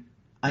training,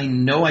 I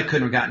know I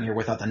couldn't have gotten here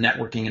without the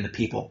networking and the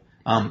people.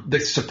 The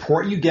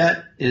support you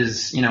get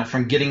is,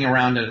 from getting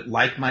around a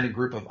like-minded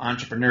group of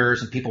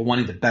entrepreneurs and people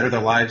wanting to better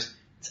their lives.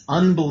 It's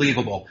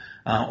unbelievable.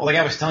 Like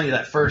I was telling you,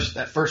 that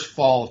first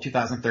fall of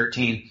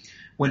 2013,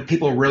 when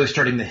people were really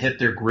starting to hit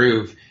their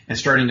groove and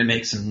starting to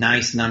make some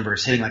nice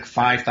numbers, hitting like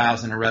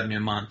 5,000 in revenue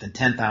a month and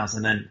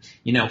 10,000, and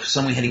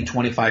someone hitting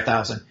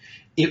 25,000.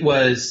 It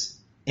was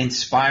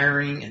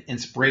inspiring and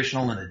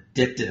inspirational and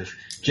addictive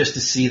just to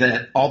see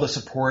that all the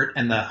support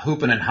and the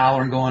hooping and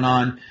hollering going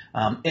on.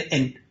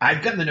 And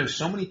I've gotten to know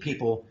so many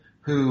people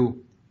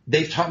who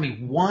they've taught me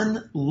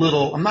one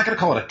little, I'm not going to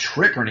call it a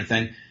trick or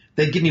anything.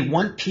 They give me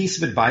one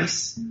piece of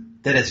advice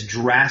that has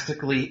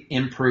drastically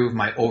improved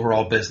my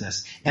overall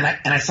business. And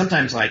I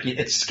sometimes,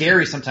 it's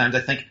scary sometimes.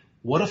 I think,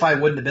 what if I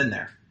wouldn't have been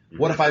there?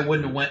 What if I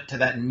wouldn't have went to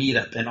that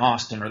meetup in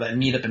Austin or that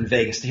meetup in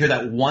Vegas to hear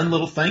that one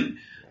little thing?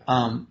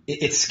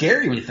 It's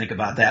scary when you think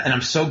about that. And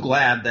I'm so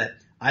glad that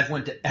I've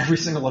went to every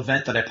single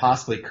event that I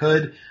possibly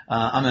could.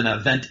 I'm an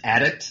event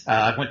addict.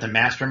 I went to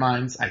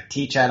masterminds. I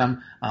teach at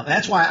them.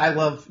 That's why I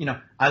love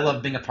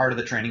being a part of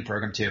the training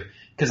program too,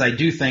 because I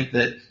do think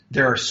that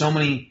there are so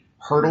many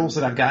hurdles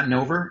that I've gotten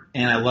over,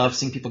 and I love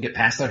seeing people get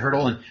past that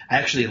hurdle. And I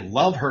actually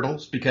love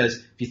hurdles because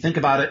if you think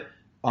about it,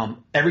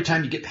 every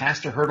time you get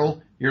past a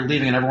hurdle, you're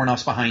leaving everyone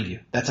else behind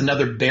you. That's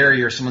another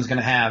barrier someone's going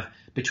to have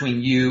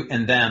between you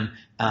and them.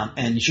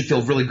 And you should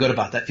feel really good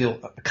about that, feel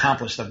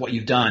accomplished of what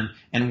you've done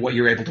and what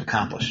you're able to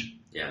accomplish.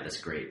 Yeah, that's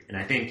great. And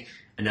I think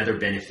another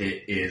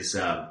benefit is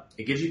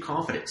it gives you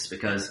confidence,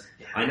 because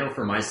I know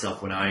for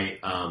myself, when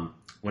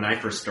I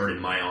first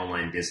started my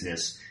online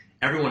business,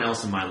 everyone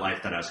else in my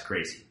life thought I was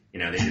crazy.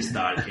 They just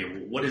thought, okay,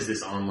 what is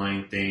this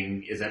online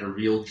thing? Is that a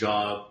real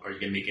job? Are you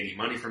going to make any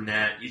money from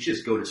that? You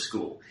just go to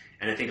school.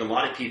 And I think a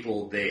lot of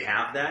people, they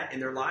have that in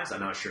their lives.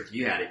 I'm not sure if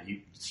you had it.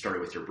 You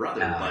started with your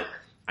brother, but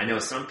I know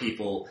some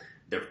people,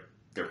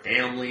 their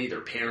family,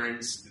 their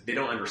parents, they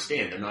don't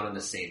understand. They're not on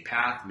the same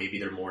path. Maybe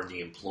they're more in the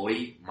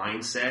employee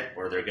mindset,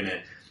 or they're going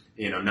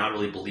to, not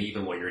really believe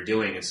in what you're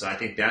doing. And so I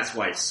think that's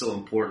why it's so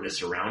important to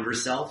surround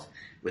yourself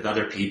with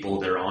other people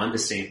that are on the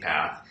same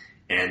path,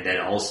 and that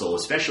also,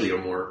 especially, are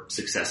more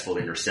successful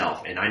than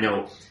yourself. And I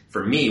know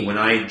for me, when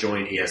I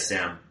joined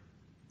ASM,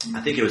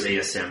 I think it was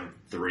ASM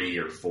 3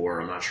 or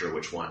 4. I'm not sure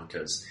which one,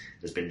 because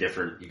there's been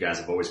different. You guys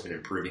have always been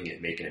improving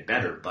it, making it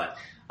better. But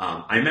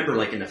I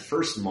remember, in the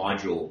first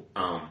module,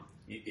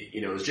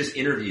 it was just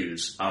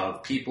interviews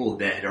of people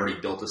that had already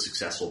built a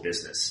successful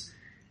business.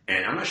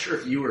 And I'm not sure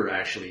if you were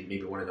actually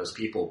maybe one of those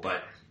people,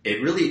 but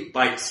it really,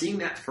 by seeing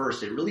that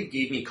first, it really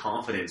gave me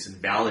confidence and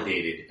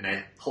validated.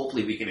 And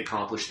hopefully we can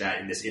accomplish that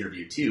in this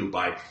interview too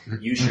by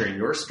you sharing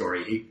your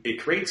story.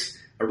 It creates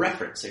a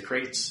reference. It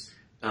creates,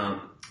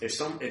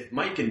 if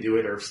Mike can do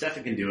it or if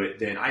Stefan can do it,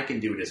 then I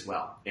can do it as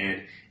well.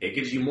 And it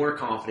gives you more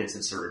confidence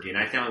and certainty. And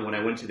I found when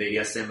I went to the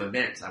ASM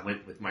event, I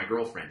went with my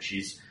girlfriend.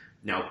 She's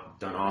now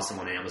done awesome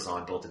on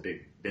Amazon, built a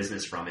big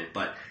business from it.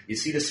 But you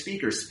see the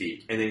speakers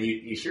speak, and then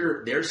you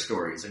hear their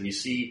stories, and you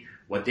see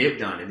what they've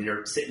done, and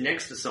you're sitting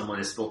next to someone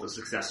who's built a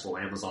successful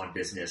Amazon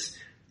business,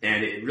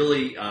 and it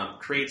really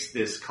creates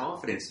this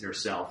confidence in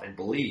yourself and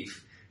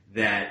belief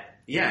that,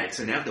 yeah, it's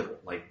inevitable.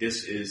 Like,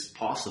 this is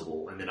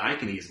possible, and then I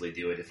can easily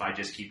do it if I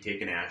just keep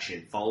taking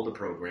action, follow the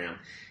program.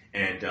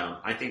 And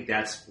I think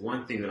that's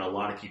one thing that a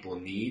lot of people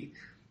need,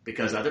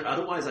 because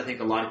otherwise I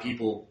think a lot of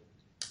people,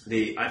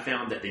 I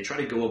found that they try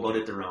to go about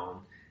it their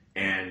own,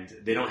 and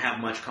they don't have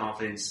much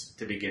confidence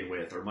to begin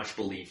with or much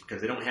belief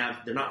because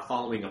they're not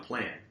following a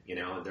plan. You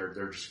know,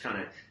 they're just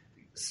kind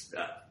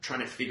of trying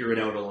to figure it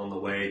out along the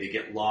way. They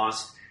get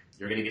lost.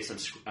 You're going to get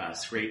some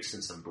scrapes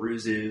and some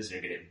bruises.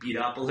 You're going to get beat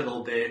up a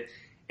little bit.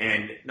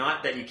 And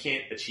not that you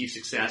can't achieve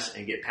success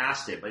and get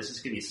past it, but it's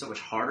just going to be so much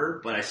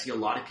harder. But I see a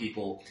lot of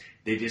people,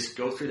 they just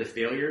go through the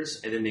failures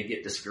and then they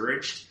get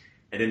discouraged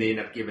and then they end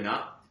up giving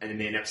up. And then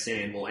they end up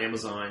saying, well,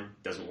 Amazon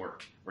doesn't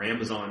work, or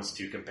Amazon's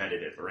too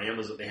competitive, or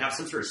Amazon, they have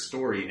some sort of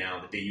story now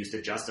that they use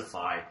to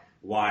justify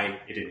why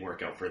it didn't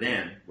work out for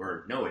them,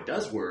 where no, it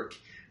does work,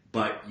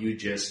 but you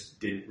just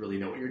didn't really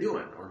know what you're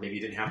doing, or maybe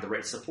you didn't have the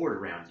right support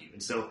around you.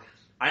 And so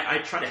I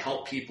try to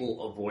help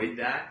people avoid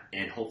that,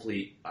 and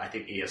hopefully I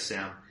think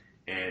ASM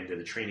and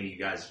the training you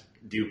guys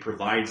do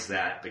provides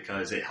that,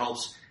 because it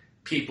helps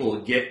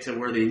people get to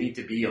where they need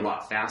to be a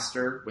lot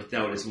faster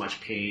without as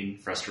much pain,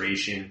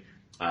 frustration,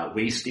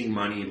 wasting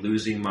money,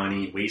 losing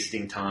money,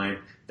 wasting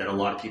time that a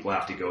lot of people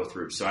have to go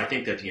through. So I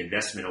think that the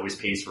investment always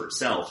pays for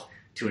itself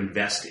to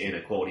invest in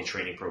a quality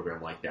training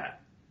program like that.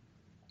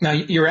 Now,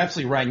 you're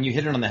absolutely right, and you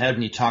hit it on the head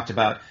when you talked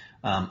about,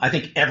 I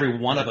think every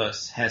one of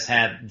us has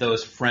had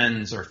those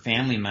friends or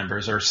family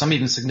members or some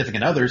even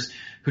significant others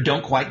who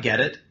don't quite get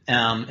it.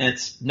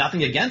 It's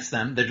nothing against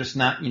them. They're just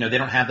not, they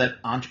don't have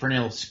that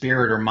entrepreneurial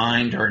spirit or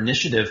mind or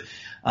initiative.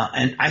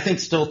 And I think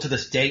still to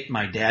this date,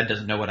 my dad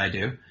doesn't know what I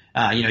do.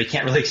 He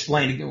can't really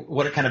explain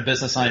what kind of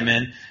business I'm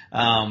in.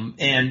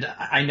 And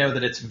I know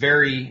that it's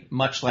very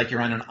much like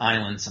you're on an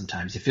island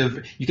sometimes.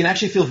 You can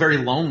actually feel very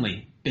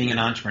lonely being an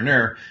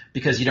entrepreneur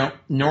because you don't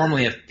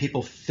normally have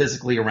people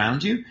physically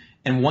around you.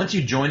 And once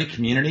you join a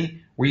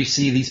community where you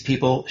see these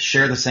people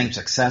share the same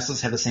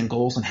successes, have the same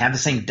goals, and have the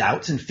same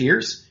doubts and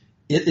fears,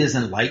 it is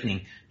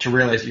enlightening to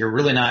realize you're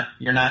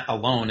not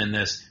alone in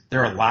this.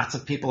 There are lots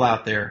of people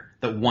out there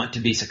that want to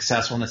be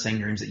successful in the same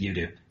dreams that you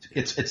do.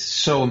 It's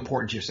so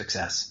important to your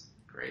success.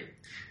 Great.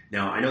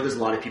 Now, I know there's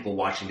a lot of people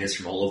watching this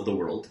from all over the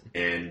world,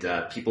 and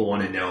people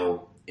want to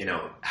know,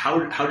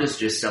 how does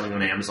just selling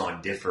on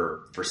Amazon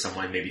differ for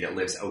someone maybe that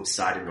lives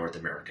outside of North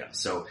America?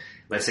 So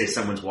let's say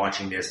someone's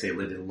watching this, they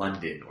live in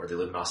London, or they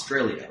live in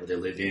Australia, or they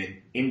live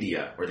in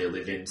India, or they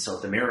live in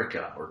South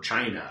America, or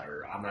China,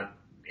 or I'm not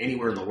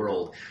anywhere in the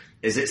world.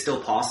 Is it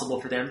still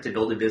possible for them to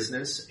build a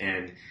business?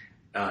 And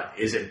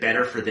is it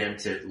better for them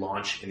to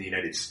launch in the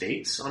United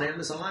States on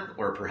Amazon,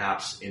 or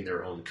perhaps in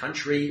their own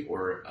country?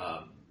 Or,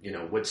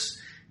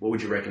 what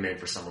would you recommend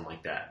for someone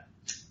like that?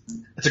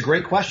 It's a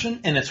great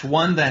question, and it's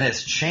one that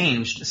has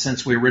changed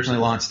since we originally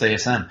launched the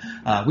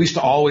ASM. We used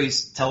to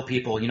always tell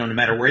people, no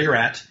matter where you're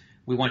at,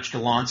 we want you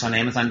to launch on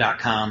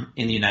Amazon.com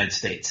in the United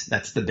States.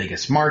 That's the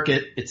biggest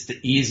market. It's the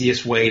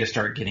easiest way to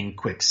start getting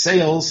quick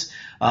sales.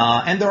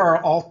 And there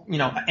are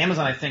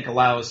Amazon, I think,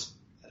 allows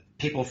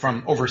people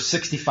from over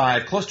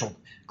 65, close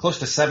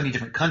to 70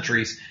 different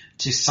countries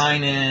to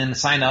sign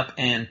up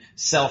and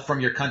sell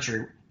from your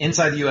country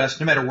inside the U.S.,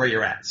 no matter where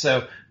you're at.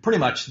 So pretty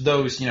much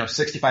those,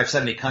 65,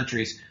 70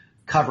 countries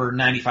cover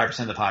 95%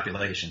 of the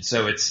population.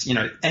 So it's,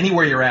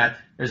 anywhere you're at,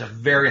 there's a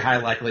very high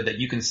likelihood that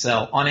you can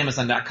sell on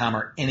Amazon.com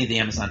or any of the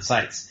Amazon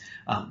sites.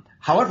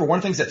 However, one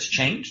of the things that's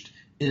changed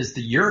is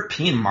the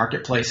European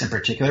marketplace in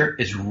particular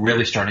is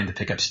really starting to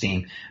pick up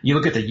steam. You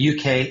look at the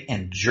UK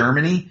and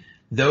Germany,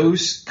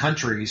 those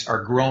countries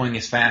are growing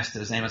as fast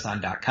as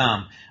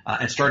Amazon.com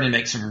and starting to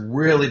make some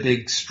really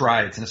big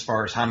strides in as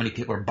far as how many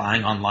people are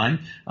buying online.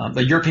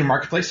 The European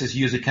marketplace has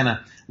usually kind of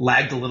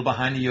lagged a little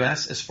behind the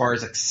U.S. as far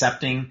as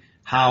accepting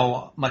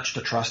how much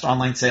to trust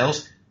online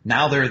sales.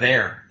 Now they're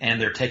there,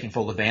 and they're taking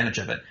full advantage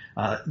of it.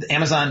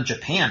 Amazon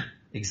Japan,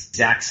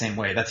 exact same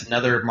way. That's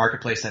another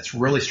marketplace that's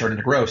really starting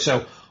to grow.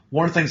 So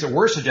one of the things that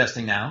we're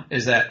suggesting now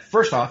is that,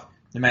 first off,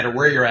 no matter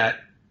where you're at,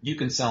 you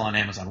can sell on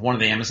Amazon. One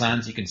of the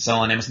Amazons, you can sell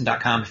on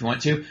Amazon.com if you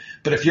want to.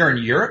 But if you're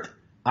in Europe,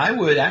 I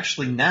would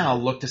actually now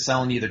look to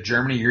sell in either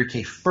Germany or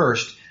UK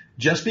first,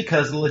 just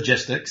because the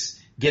logistics,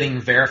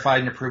 getting verified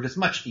and approved is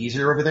much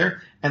easier over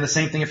there. And the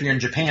same thing if you're in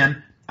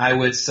Japan, I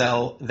would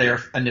sell there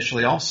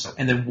initially also.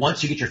 And then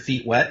once you get your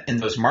feet wet in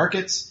those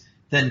markets,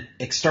 then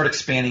start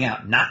expanding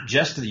out, not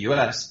just to the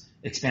U.S.,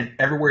 expand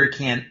everywhere you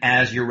can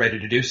as you're ready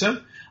to do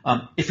so.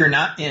 If you're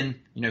not in,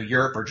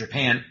 Europe or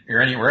Japan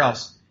or anywhere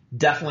else,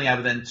 definitely I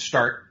would then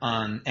start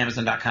on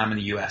Amazon.com in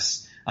the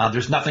U.S.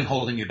 There's nothing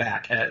holding you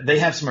back. They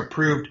have some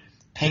approved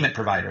payment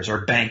providers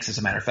or banks, as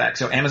a matter of fact.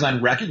 So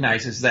Amazon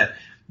recognizes that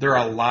there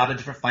are a lot of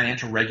different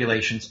financial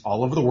regulations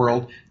all over the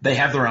world. They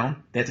have their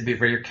own. They have to be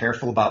very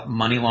careful about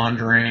money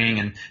laundering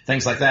and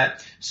things like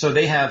that. So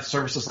they have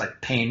services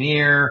like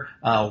Payoneer,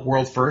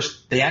 World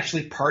First. They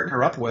actually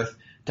partner up with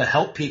to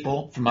help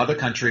people from other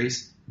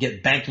countries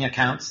get banking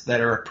accounts that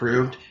are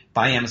approved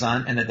by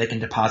Amazon and that they can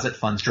deposit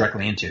funds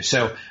directly into.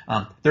 So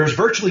there's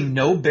virtually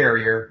no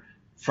barrier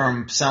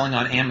from selling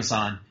on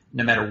Amazon,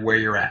 no matter where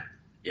you're at.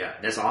 Yeah,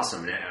 that's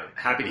awesome. And I'm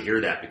happy to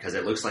hear that, because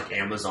it looks like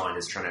Amazon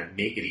is trying to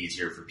make it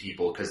easier for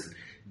people, because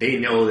they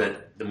know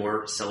that the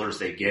more sellers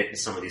they get in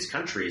some of these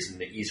countries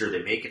and the easier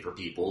they make it for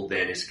people,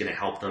 then it's going to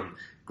help them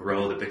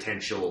grow the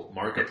potential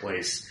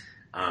marketplace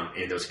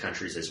in those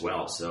countries as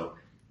well. So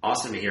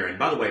awesome to hear. And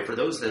by the way, for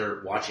those that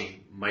are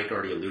watching, Mike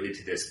already alluded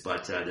to this,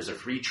 but there's a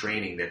free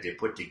training that they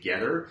put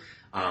together.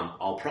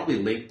 I'll probably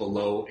link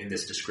below in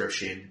this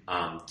description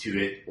to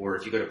it, or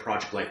if you go to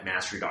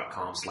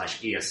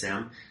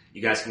projectlifemastery.com/ESM,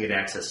 you guys can get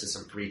access to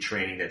some free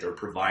training that they're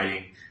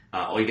providing.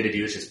 All you got to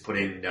do is just put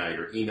in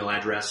your email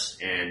address,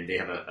 and they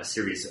have a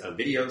series of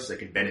videos that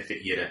can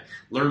benefit you to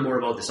learn more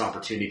about this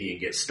opportunity and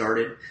get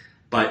started.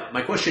 But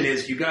my question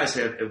is, you guys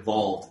have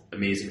evolved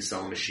Amazing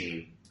Selling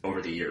Machine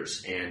over the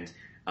years, and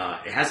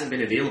it hasn't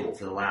been available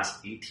for the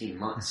last 18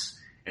 months.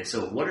 And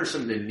so what are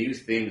some of the new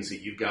things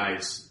that you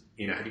guys,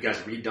 have you guys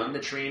redone the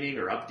training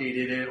or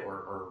updated it,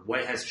 or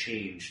what has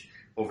changed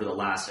over the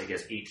last,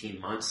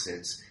 18 months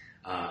since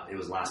it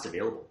was last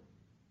available?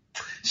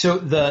 So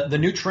the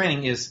new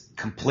training is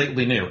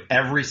completely new.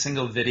 Every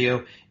single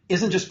video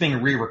isn't just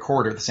being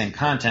re-recorded, the same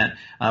content.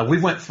 We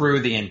went through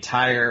the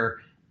entire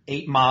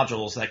 8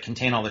 modules that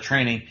contain all the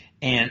training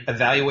and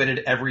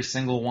evaluated every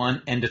single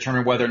one and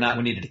determined whether or not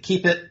we needed to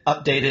keep it,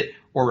 update it,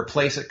 or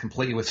replace it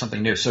completely with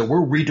something new. So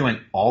we're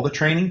redoing all the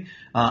training,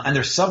 and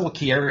there's several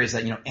key areas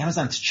that,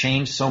 Amazon's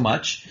changed so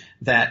much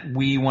that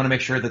we want to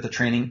make sure that the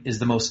training is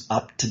the most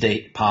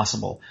up-to-date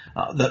possible.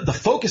 The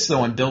focus,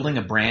 though, on building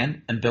a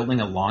brand and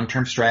building a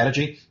long-term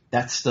strategy,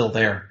 that's still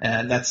there.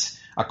 And that's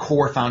a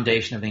core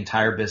foundation of the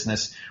entire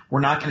business. We're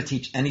not going to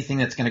teach anything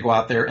that's going to go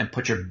out there and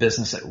put your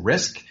business at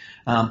risk.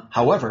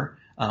 However,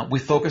 we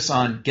focus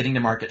on getting to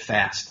market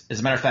fast.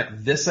 As a matter of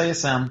fact, this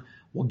ASM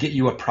will get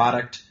you a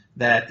product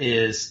that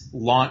is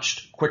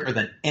launched quicker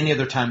than any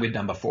other time we've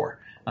done before.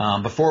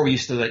 Before we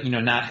used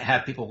to, not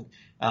have people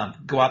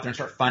go out there and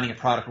start finding a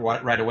product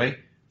right away.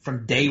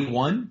 From day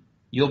one,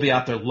 you'll be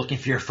out there looking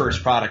for your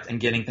first product and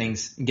getting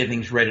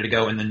things ready to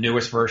go in the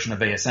newest version of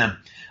ASM.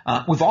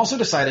 We've also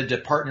decided to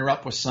partner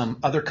up with some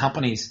other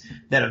companies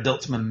that have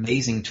built some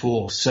amazing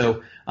tools.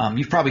 So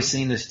you've probably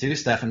seen this too,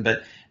 Stefan,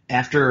 but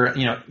after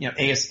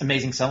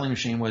Amazing Selling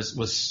Machine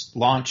was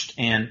launched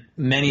and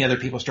many other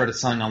people started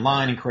selling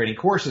online and creating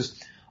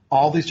courses,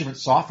 all these different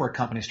software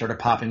companies started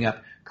popping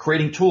up,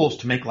 creating tools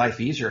to make life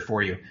easier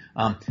for you.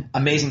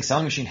 Amazing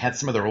Selling Machine had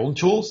some of their own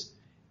tools,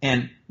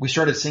 and we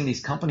started seeing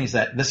these companies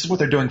that this is what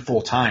they're doing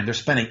full time. They're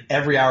spending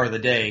every hour of the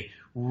day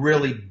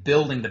really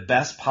building the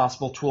best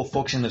possible tool,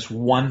 focusing on this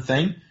one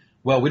thing.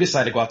 Well, we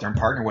decided to go out there and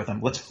partner with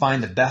them. Let's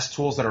find the best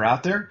tools that are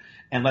out there,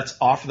 and let's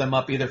offer them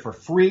up either for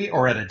free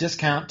or at a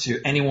discount to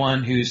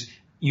anyone who's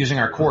using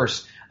our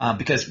course.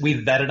 Because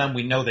we've vetted them,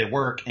 we know they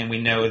work, and we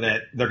know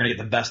that they're going to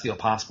get the best deal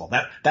possible.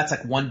 That's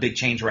like one big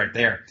change right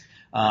there.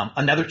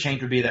 Another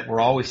change would be that we're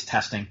always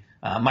testing.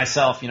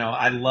 Myself,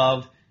 I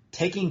love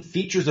taking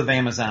features of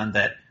Amazon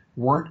that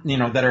weren't,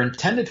 that are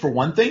intended for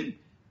one thing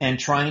and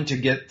trying to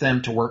get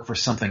them to work for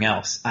something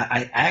else.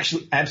 I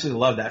actually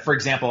absolutely love that. For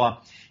example,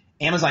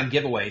 Amazon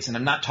giveaways, and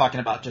I'm not talking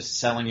about just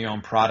selling your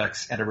own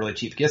products at a really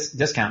cheap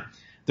discount.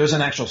 There's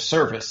an actual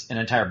service, an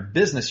entire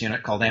business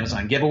unit called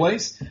Amazon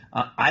Giveaways.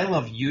 I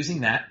love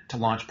using that to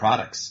launch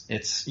products.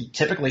 It's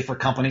typically for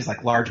companies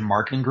like large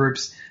marketing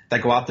groups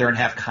that go out there and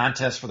have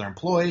contests for their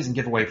employees and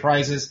give away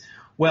prizes.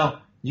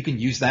 Well, you can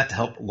use that to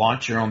help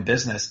launch your own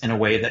business in a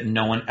way that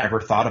no one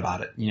ever thought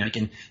about it. You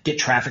can get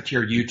traffic to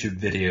your YouTube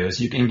videos.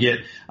 You can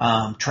get,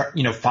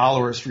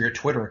 followers for your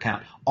Twitter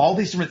account. All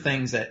these different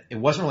things that it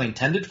wasn't really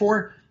intended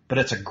for, but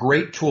it's a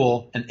great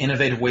tool, an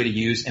innovative way to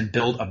use and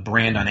build a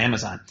brand on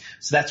Amazon.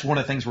 So that's one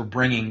of the things we're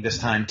bringing this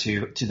time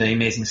to the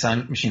Amazing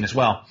Selling Machine as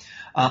well.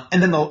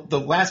 And then the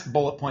last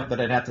bullet point that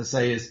I'd have to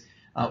say is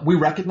we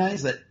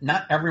recognize that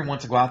not everyone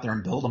wants to go out there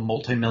and build a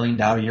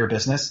multi-million-dollar a year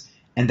business,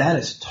 and that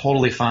is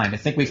totally fine. I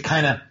think we've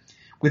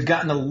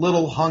gotten a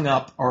little hung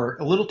up or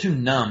a little too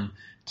numb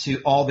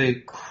to all the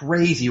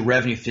crazy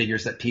revenue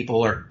figures that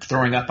people are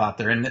throwing up out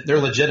there, and they're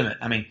legitimate.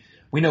 I mean,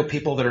 we know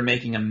people that are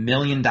making $1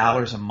 million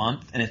a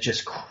month, and it's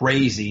just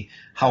crazy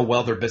how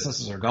well their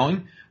businesses are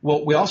going.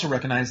 Well, we also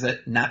recognize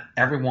that not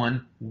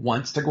everyone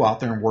wants to go out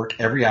there and work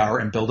every hour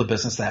and build a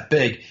business that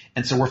big.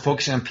 And so we're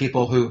focusing on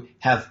people who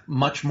have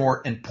much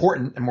more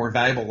important and more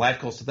valuable life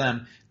goals to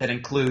them that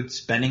include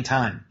spending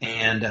time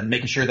and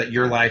making sure that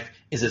your life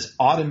is as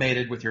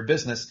automated with your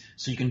business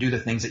so you can do the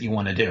things that you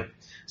want to do.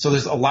 So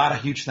there's a lot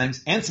of huge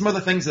things and some other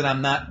things that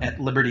I'm not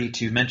at liberty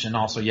to mention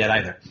also yet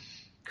either.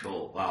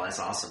 Cool. Wow, that's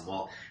awesome.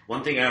 Well,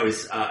 one thing I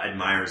always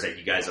admire is that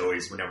you guys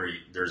always, whenever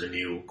there's a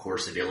new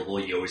course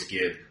available, you always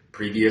give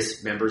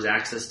previous members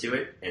access to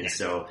it. And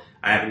so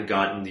I haven't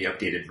gotten the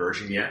updated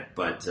version yet,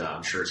 but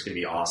I'm sure it's going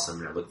to be awesome,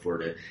 and I look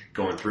forward to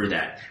going through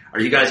that. Are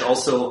you guys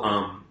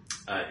also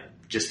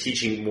just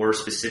teaching more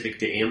specific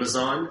to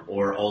Amazon,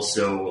 or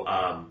also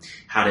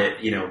how to,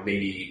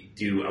 maybe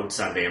do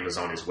outside of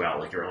Amazon as well,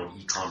 like your own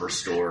e-commerce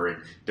store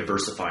and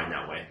diversifying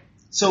that way?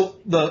 So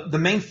the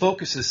main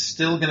focus is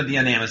still going to be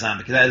on Amazon,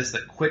 because that is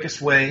the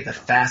quickest way, the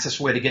fastest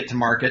way to get to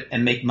market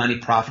and make money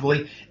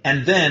profitably.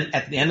 And then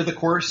at the end of the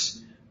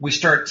course, we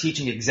start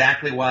teaching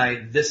exactly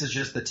why this is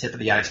just the tip of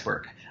the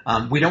iceberg.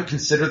 We don't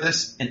consider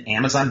this an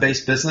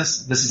Amazon-based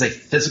business. This is a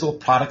physical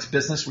products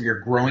business where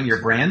you're growing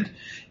your brand.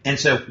 And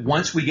so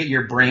once we get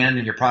your brand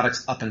and your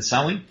products up and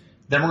selling,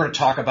 then we're going to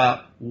talk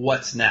about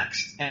what's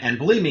next. And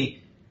believe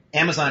me,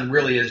 Amazon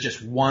really is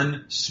just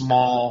one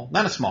small,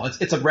 not a small,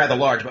 it's a rather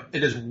large, but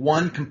it is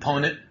one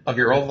component of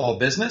your overall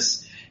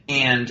business.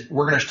 And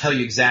we're going to tell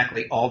you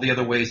exactly all the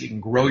other ways you can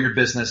grow your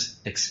business,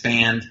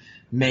 expand,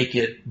 make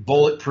it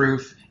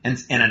bulletproof, and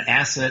an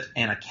asset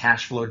and a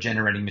cash flow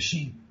generating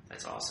machine.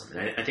 That's awesome.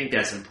 And I think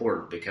that's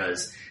important,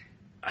 because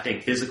I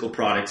think physical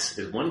products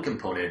is one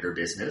component of your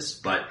business,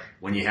 but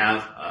when you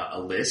have a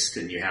list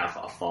and you have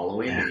a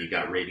following and you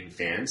got raving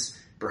fans,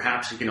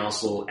 perhaps you can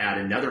also add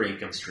another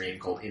income stream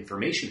called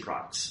information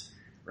products,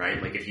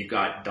 right? Like if you've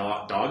got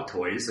dog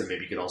toys, then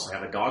maybe you could also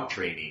have a dog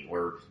training,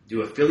 or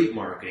do affiliate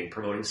marketing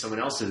promoting someone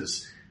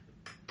else's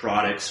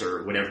products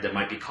or whatever that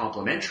might be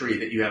complementary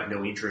that you have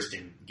no interest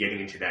in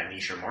getting into that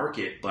niche or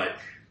market. But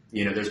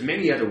there's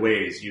many other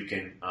ways you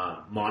can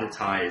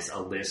monetize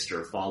a list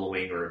or a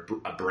following or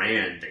a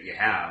brand that you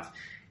have.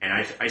 And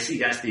I see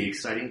that's the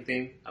exciting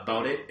thing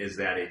about it, is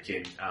that it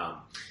can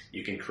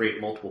you can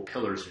create multiple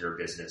pillars in your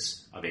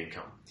business of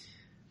income.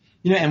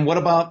 And what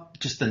about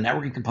just the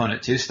networking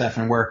component too,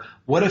 Stefan, where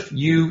what if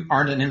you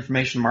aren't an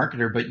information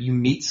marketer, but you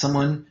meet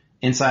someone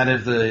inside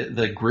of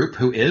the group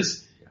who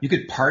is? You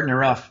could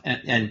partner up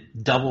and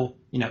double,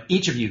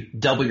 each of you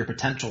double your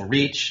potential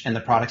reach and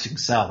the products you can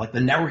sell. Like the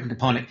networking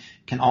component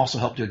can also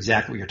help do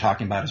exactly what you're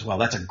talking about as well.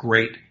 That's a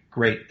great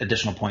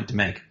additional point to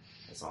make.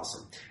 That's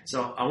awesome.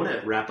 So I want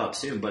to wrap up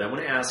soon, but I want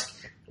to ask,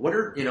 what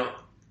are,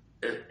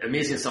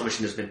 amazing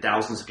assumption, there's been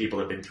thousands of people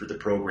that have been through the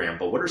program,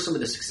 but what are some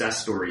of the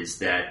success stories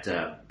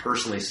that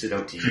personally stood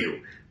out to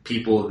you?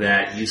 People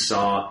that you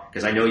saw,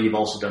 because I know you've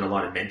also done a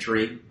lot of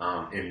mentoring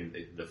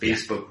in the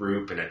Facebook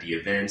group and at the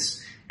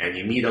events, and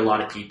you meet a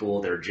lot of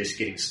people that are just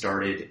getting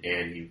started,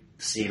 and you've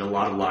seen a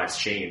lot of lives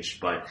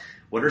change. But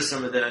what are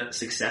some of the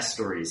success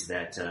stories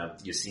that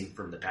you've seen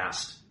from the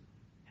past?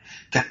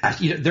 Gosh,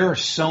 there are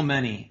so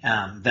many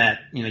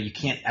that you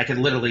can't. I could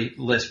literally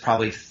list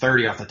probably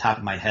 30 off the top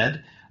of my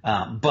head,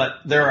 but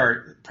there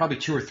are probably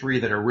 2 or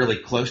 3 that are really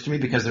close to me,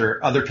 because there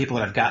are other people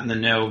that I've gotten to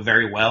know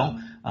very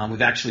well.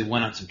 We've actually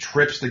went on some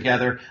trips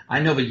together.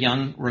 I know of a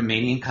young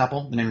Romanian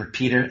couple, the name of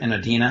Peter and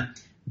Adina,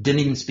 didn't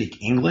even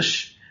speak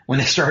English when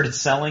they started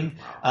selling.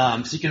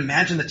 So you can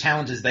imagine the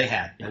challenges they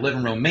had. Live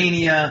in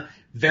Romania,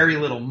 very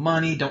little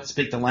money, don't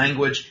speak the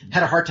language,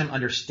 had a hard time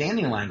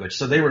understanding language.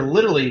 So they were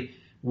literally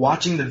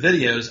watching the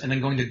videos and then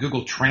going to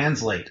Google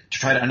Translate to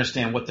try to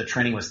understand what the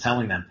training was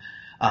telling them.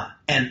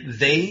 And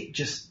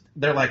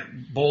they're like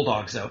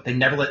bulldogs though. They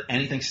never let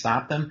anything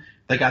stop them.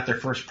 They got their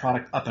first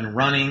product up and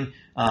running.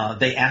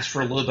 They asked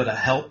for a little bit of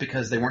help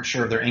because they weren't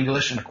sure of their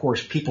English. And of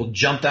course, people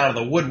jumped out of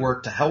the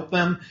woodwork to help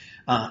them.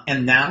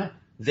 And now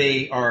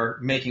they are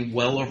making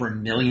well over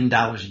 $1 million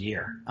a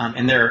year.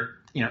 And they're,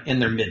 in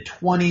their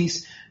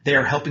mid-20s. They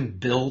are helping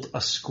build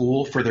a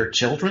school for their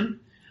children.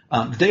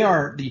 They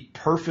are the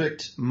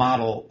perfect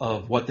model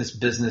of what this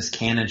business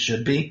can and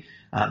should be.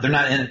 They're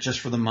not in it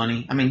just for the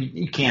money. I mean,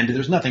 you can do.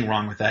 There's nothing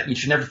wrong with that. You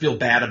should never feel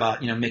bad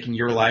about, making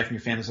your life and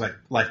your family's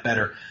life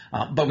better.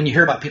 But when you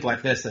hear about people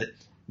like this, that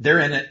they're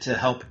in it to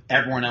help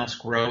everyone else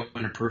grow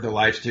and improve their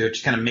lives too, it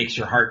just kind of makes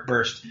your heart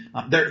burst.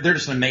 They're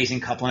just an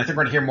amazing couple, and I think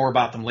we're going to hear more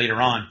about them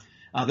later on.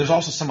 There's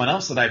also someone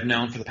else that I've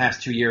known for the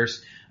past 2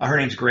 years. Her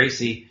name's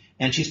Gracie,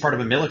 and she's part of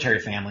a military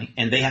family,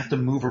 and they have to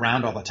move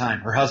around all the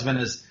time. Her husband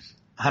is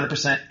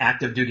 100%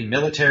 active duty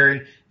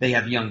military. They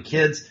have young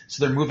kids,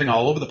 so they're moving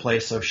all over the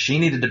place. So she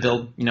needed to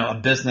build, a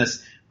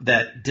business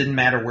that didn't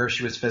matter where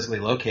she was physically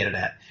located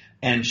at.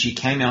 And she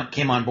came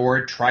on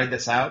board, tried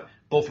this out.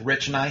 Both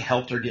Rich and I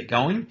helped her get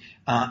going.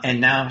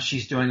 And now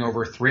she's doing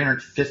over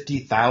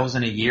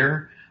 $350,000 a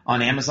year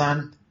on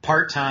Amazon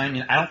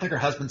part-time. I don't think her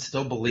husband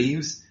still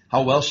believes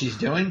how well she's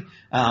doing,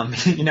 but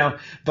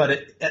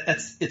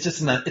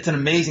it's an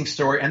amazing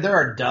story. And there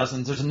are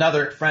dozens. There's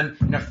another friend,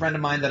 a friend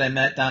of mine that I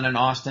met down in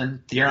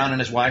Austin, Theron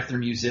and his wife, they're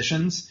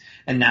musicians.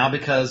 And now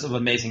because of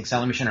Amazing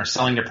Selling Machine are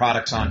selling their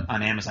products on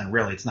Amazon.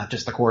 Really, it's not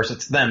just the course,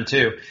 it's them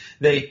too.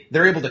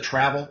 They're able to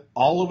travel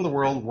all over the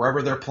world,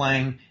 wherever they're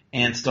playing,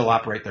 and still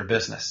operate their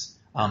business.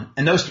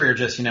 And those 3 are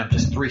just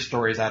 3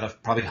 stories out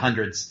of probably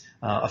hundreds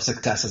of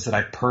successes that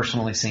I've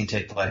personally seen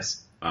take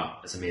place. Wow,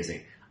 that's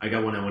amazing. I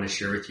got one I want to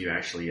share with you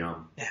actually. Yeah.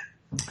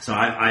 So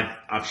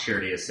I've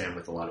shared ASM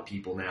with a lot of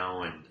people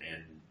now and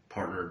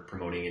partnered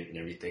promoting it and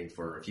everything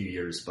for a few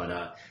years.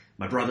 But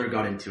my brother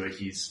got into it.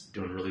 He's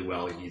doing really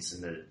well. He's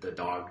in the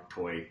dog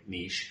toy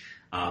niche.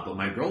 But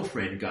my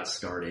girlfriend got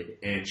started,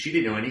 and she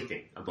didn't know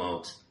anything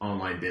about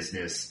online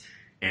business.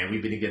 And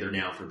we've been together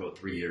now for about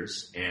 3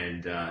 years.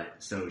 And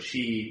so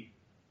she,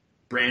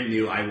 brand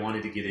new, I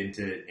wanted to get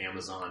into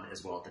Amazon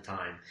as well at the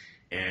time.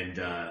 And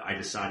I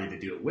decided to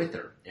do it with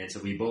her. And so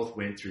we both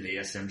went through the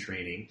ASM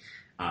training.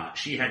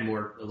 She had a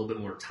little bit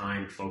more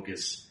time to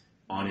focus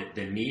on it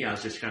than me. I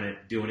was just kind of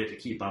doing it to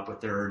keep up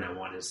with her, and I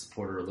wanted to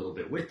support her a little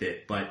bit with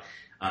it. But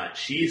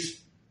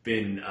she's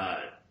been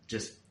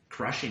just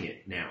crushing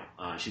it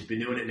now. She's been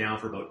doing it now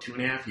for about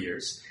 2.5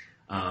 years.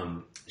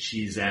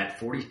 She's at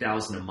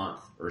 $40,000 a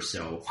month or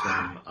so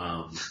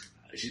from,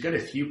 she's got a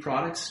few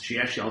products. She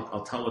actually,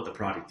 I'll tell what the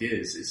product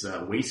is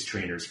waist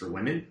trainers for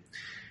women.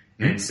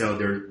 And so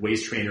they're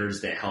waist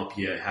trainers that help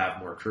you have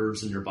more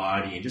curves in your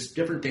body and just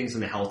different things in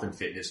the health and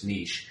fitness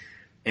niche.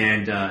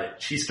 And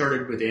she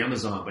started with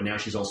Amazon, but now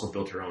she's also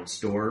built her own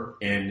store.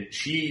 And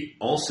she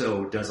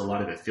also does a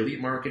lot of affiliate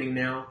marketing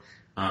now.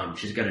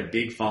 She's got a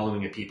big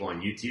following of people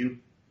on YouTube.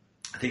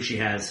 I think she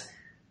has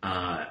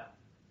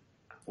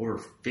over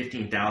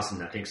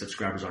 15,000, I think,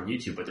 subscribers on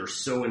YouTube, but they're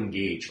so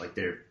engaged. Like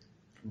their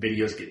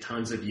videos get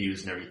tons of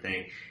views and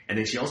everything. And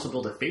then she also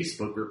built a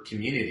Facebook group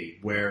community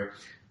where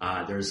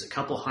there's a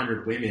couple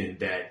hundred women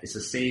that it's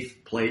a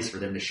safe place for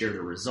them to share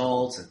their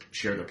results and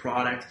share the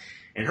product.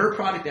 And her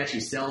product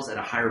actually sells at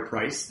a higher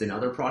price than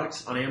other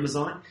products on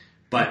Amazon.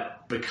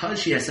 But because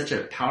she has such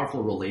a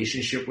powerful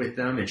relationship with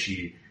them and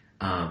she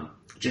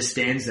just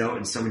stands out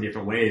in so many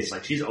different ways,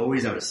 like she's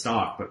always out of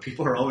stock, but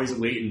people are always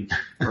waiting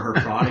for her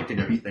product and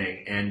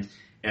everything. And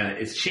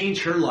it's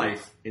changed her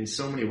life in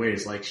so many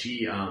ways. Like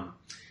she,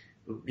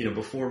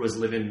 before was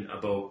living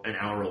about an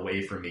hour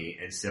away from me.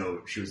 And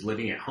so she was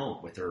living at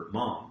home with her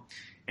mom.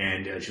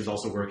 And she was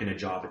also working a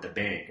job at the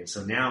bank. And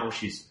so now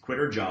she's quit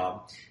her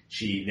job.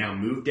 She now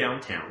moved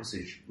downtown, so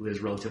she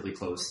lives relatively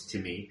close to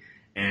me.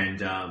 And,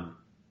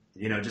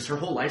 just her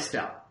whole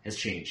lifestyle has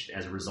changed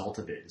as a result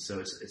of it. So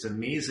it's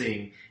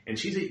amazing. And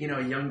she's a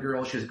young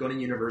girl. She was going to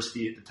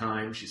university at the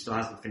time. She still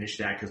hasn't finished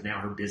that because now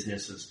her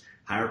business is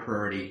higher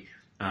priority.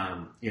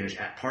 She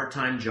had a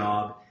part-time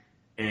job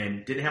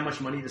and didn't have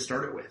much money to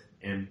start it with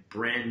and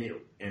brand new.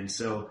 And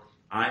so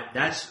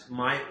that's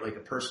my, a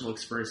personal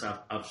experience.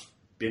 I've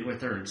been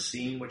with her and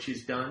seen what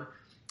she's done.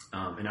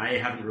 And I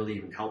haven't really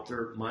even helped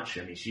her much.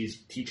 I mean,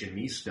 she's teaching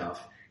me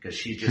stuff because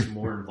she's just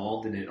more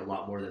involved in it a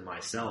lot more than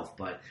myself.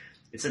 But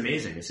it's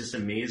amazing. It's just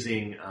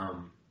amazing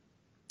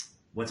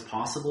what's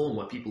possible and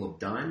what people have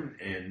done,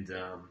 and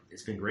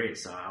it's been great.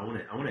 So I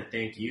want to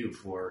thank you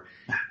for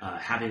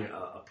having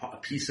a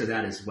piece of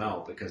that as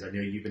well, because I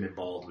know you've been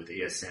involved with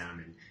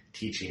ASM and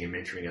teaching and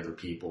mentoring other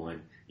people,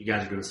 and you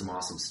guys are doing some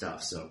awesome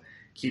stuff. So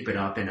keep it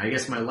up. And I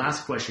guess my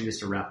last question, just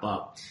to wrap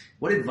up,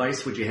 what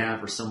advice would you have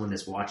for someone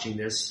that's watching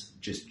this?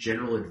 Just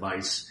general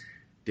advice.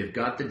 They've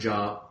got the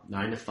job,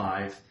 9 to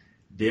 5.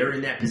 They're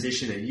in that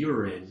position that you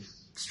were in,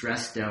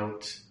 stressed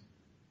out,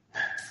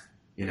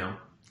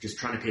 just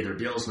trying to pay their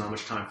bills, not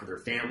much time for their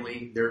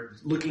family. They're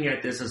looking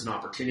at this as an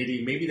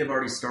opportunity. Maybe they've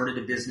already started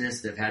a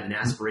business. They've had an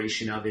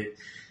aspiration of it.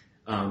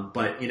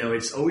 But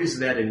it's always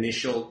that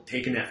initial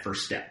taking that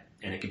first step.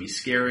 And it can be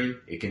scary.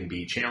 It can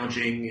be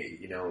challenging.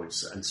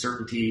 It's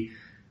uncertainty.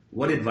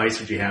 What advice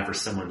would you have for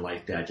someone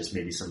like that? Just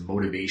maybe some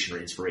motivation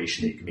or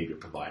inspiration that you can maybe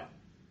provide.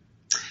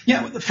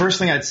 Yeah, the first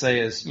thing I'd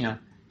say is,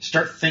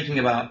 start thinking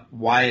about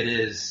why it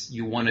is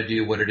you want to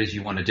do what it is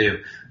you want to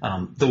do.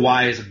 The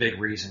why is a big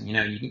reason.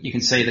 You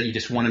can say that you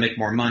just want to make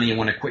more money, you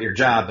want to quit your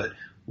job, but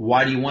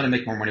why do you want to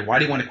make more money? Why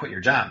do you want to quit your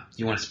job? Do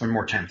you want to spend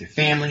more time with your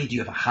family? Do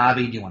you have a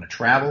hobby? Do you want to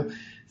travel?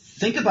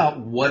 Think about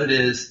what it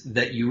is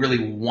that you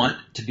really want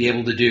to be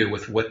able to do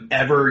with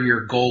whatever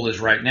your goal is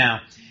right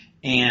now,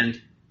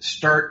 and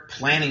start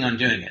planning on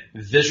doing it,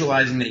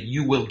 visualizing that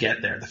you will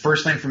get there. The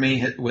first thing for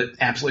me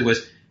absolutely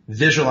was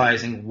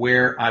visualizing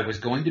where I was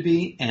going to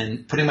be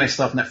and putting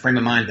myself in that frame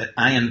of mind that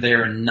I am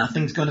there and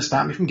nothing's going to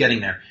stop me from getting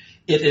there.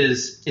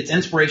 It's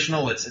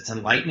inspirational. It's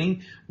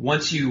enlightening.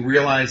 Once you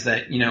realize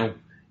that,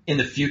 in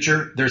the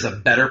future, there's a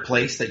better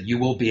place that you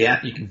will be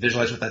at, you can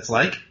visualize what that's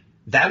like.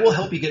 That will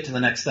help you get to the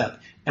next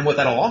step. And what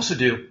that'll also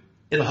do,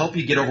 it'll help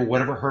you get over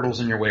whatever hurdles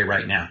in your way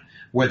right now,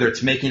 whether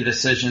it's making a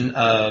decision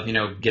of,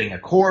 getting a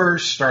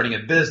course, starting a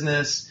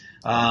business,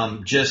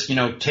 just,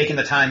 taking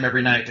the time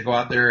every night to go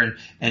out there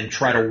and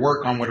try to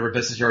work on whatever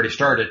business you already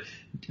started.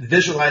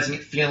 Visualizing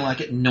it, feeling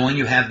like it, knowing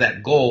you have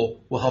that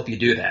goal will help you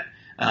do that.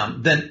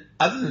 Then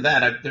other than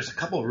that, there's a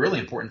couple of really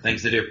important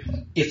things to do.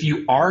 If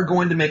you are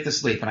going to make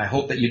this leap, and I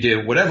hope that you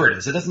do, whatever it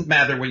is, it doesn't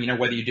matter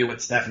whether you do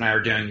what Steph and I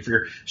are doing. If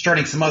you're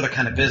starting some other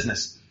kind of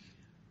business,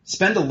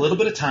 spend a little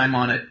bit of time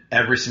on it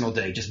every single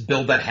day. Just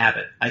build that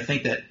habit. I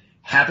think that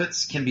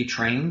habits can be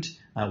trained.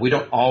 We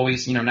don't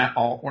always, we're not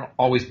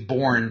always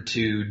born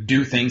to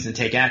do things and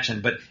take action,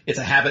 but it's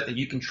a habit that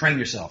you can train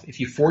yourself. If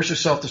you force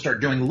yourself to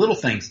start doing little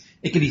things,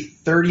 it can be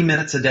 30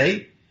 minutes a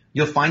day.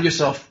 You'll find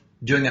yourself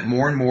doing it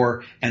more and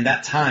more, and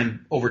that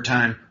time over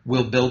time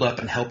will build up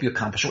and help you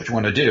accomplish what you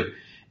want to do.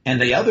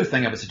 And the other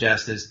thing I would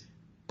suggest is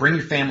bring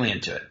your family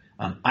into it.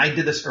 I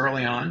did this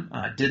early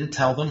on. Didn't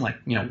tell them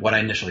what I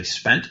initially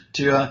spent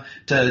to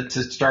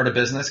start a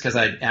business, because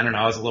I don't know,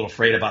 I was a little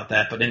afraid about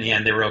that, but in the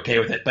end they were okay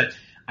with it. But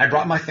I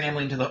brought my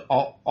family into the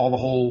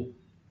whole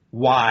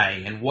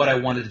why and what I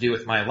wanted to do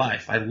with my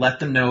life. I let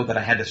them know that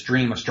I had this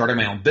dream of starting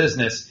my own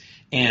business,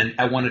 and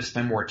I wanted to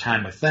spend more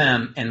time with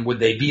them, and would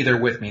they be there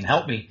with me and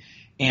help me?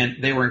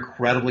 And they were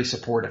incredibly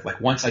supportive.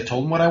 Like, once I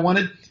told them what I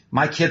wanted,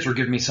 my kids were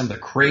giving me some of the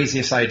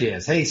craziest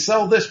ideas. Hey,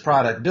 sell this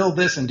product, build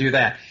this, and do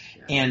that.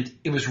 And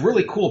it was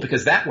really cool,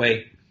 because that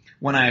way,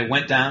 when I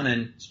went down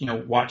and,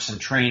 watched some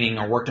training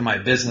or worked on my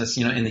business,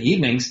 in the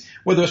evenings,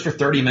 whether it was for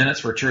 30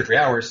 minutes or 2 or 3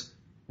 hours,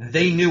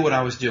 they knew what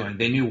I was doing.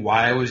 They knew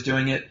why I was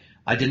doing it.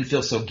 I didn't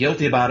feel so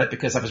guilty about it,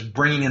 because I was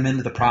bringing them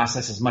into the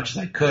process as much as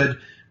I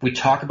could. We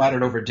talk about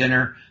it over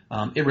dinner.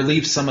 It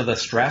relieves some of the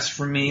stress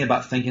from me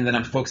about thinking that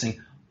I'm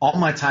focusing all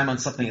my time on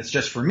something that's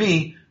just for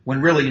me,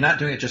 when really you're not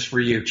doing it just for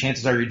you.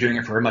 Chances are you're doing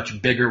it for a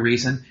much bigger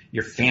reason.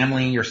 Your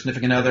family, your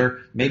significant other,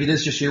 maybe it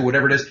is just you,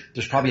 whatever it is,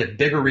 there's probably a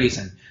bigger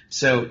reason.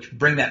 So to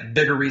bring that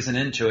bigger reason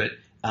into it,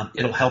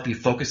 it'll help you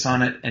focus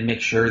on it and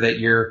make sure that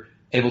you're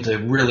able to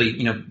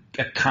really,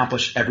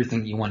 accomplish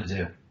everything you want to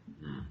do.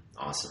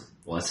 Awesome.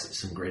 Well, that's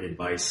some great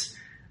advice.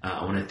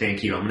 I want to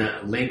thank you. I'm going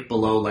to link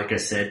below, like I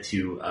said,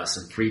 to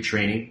some free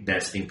training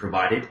that's being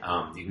provided.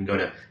 You can go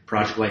to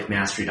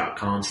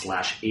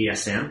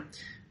projectlifemastery.com/ASM.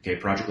 Okay,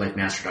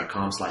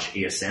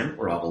 projectlifemastery.com/ASM,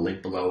 or I'll have a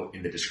link below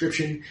in the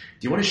description. Do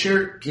you want to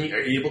share? Are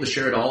you able to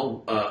share it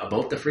all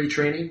about the free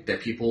training that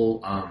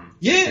people?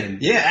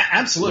 Yeah,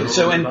 absolutely.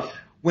 So, and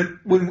when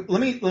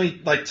let me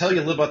tell you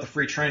a little about the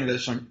free training.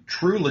 There's some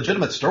true,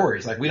 legitimate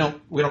stories. Like, we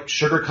don't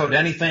sugarcoat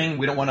anything.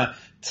 We don't want to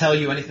tell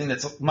you anything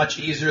that's much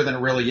easier than it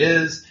really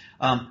is.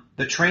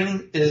 The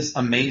training is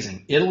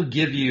amazing. It'll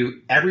give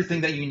you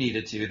everything that you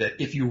needed to,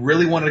 that if you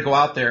really wanted to go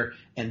out there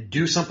and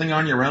do something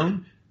on your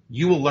own,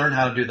 you will learn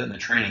how to do that in the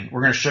training.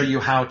 We're going to show you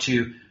how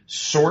to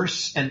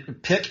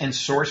pick and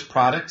source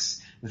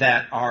products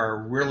that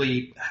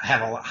really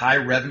have a high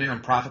revenue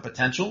and profit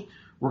potential.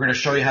 We're going to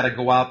show you how to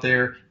go out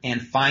there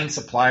and find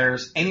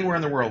suppliers anywhere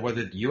in the world,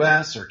 whether the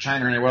U.S. or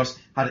China or anywhere else,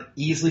 how to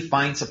easily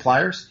find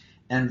suppliers.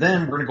 And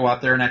then we're going to go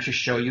out there and actually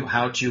show you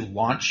how to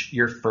launch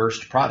your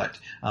first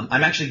product.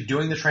 I'm actually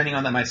doing the training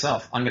on that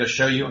myself. I'm going to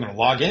show you, I'm going to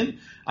log in.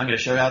 I'm going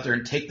to show you out there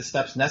and take the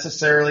steps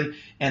necessarily,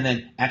 and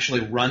then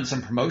actually run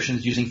some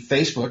promotions using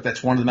Facebook.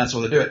 That's one of the methods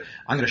to do it.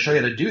 I'm going to show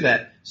you how to do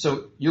that.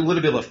 So you'll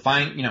literally be able to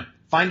find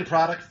a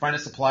product, find a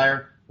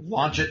supplier,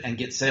 launch it, and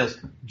get sales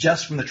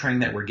just from the training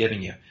that we're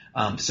giving you.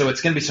 So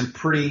it's going to be some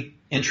pretty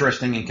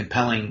interesting and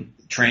compelling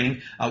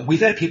training.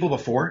 We've had people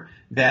before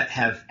that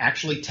have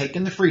actually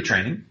taken the free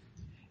training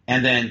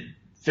and then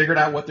figured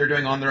out what they're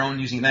doing on their own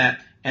using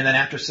that. And then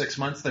after 6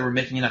 months, they were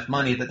making enough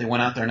money that they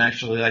went out there and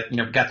actually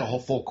got the whole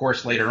full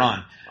course later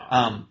on.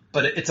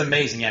 But it's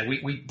amazing. Yeah,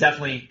 we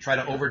definitely try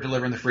to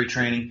over-deliver in the free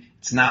training.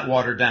 It's not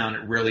watered down.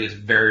 It really is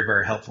very,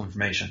 very helpful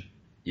information.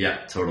 Yeah,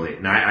 totally.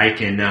 And I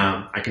can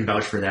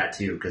vouch for that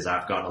too, because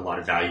I've gotten a lot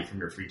of value from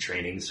your free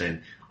trainings,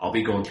 and I'll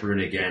be going through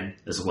it again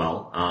as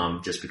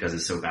well, just because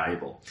it's so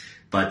valuable.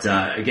 But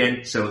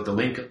again, so the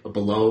link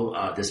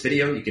below this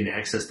video, you can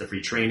access the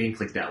free training.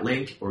 Click that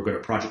link, or go to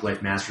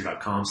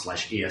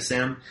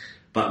projectlifemastery.com/ASM.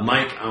 But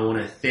Mike, I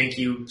want to thank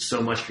you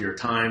so much for your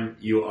time.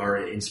 You are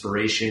an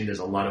inspiration. There's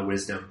a lot of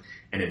wisdom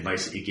and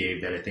advice that you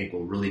gave that I think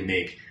will really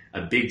make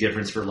a big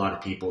difference for a lot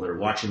of people that are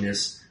watching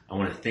this. I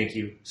want to thank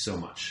you so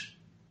much.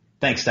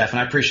 Thanks, Steph, and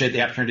I appreciate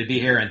the opportunity to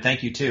be here, and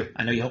thank you too.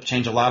 I know you helped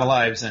change a lot of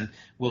lives, and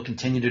we'll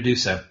continue to do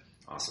so.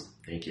 Awesome.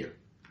 Thank you.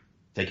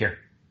 Take care.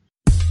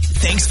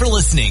 Thanks for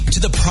listening to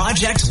the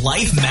Project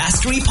Life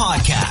Mastery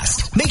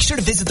Podcast. Make sure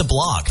to visit the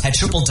blog at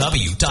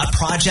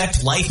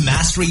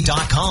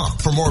www.projectlifemastery.com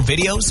for more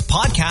videos,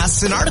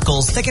 podcasts, and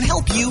articles that can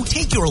help you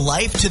take your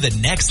life to the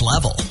next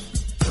level.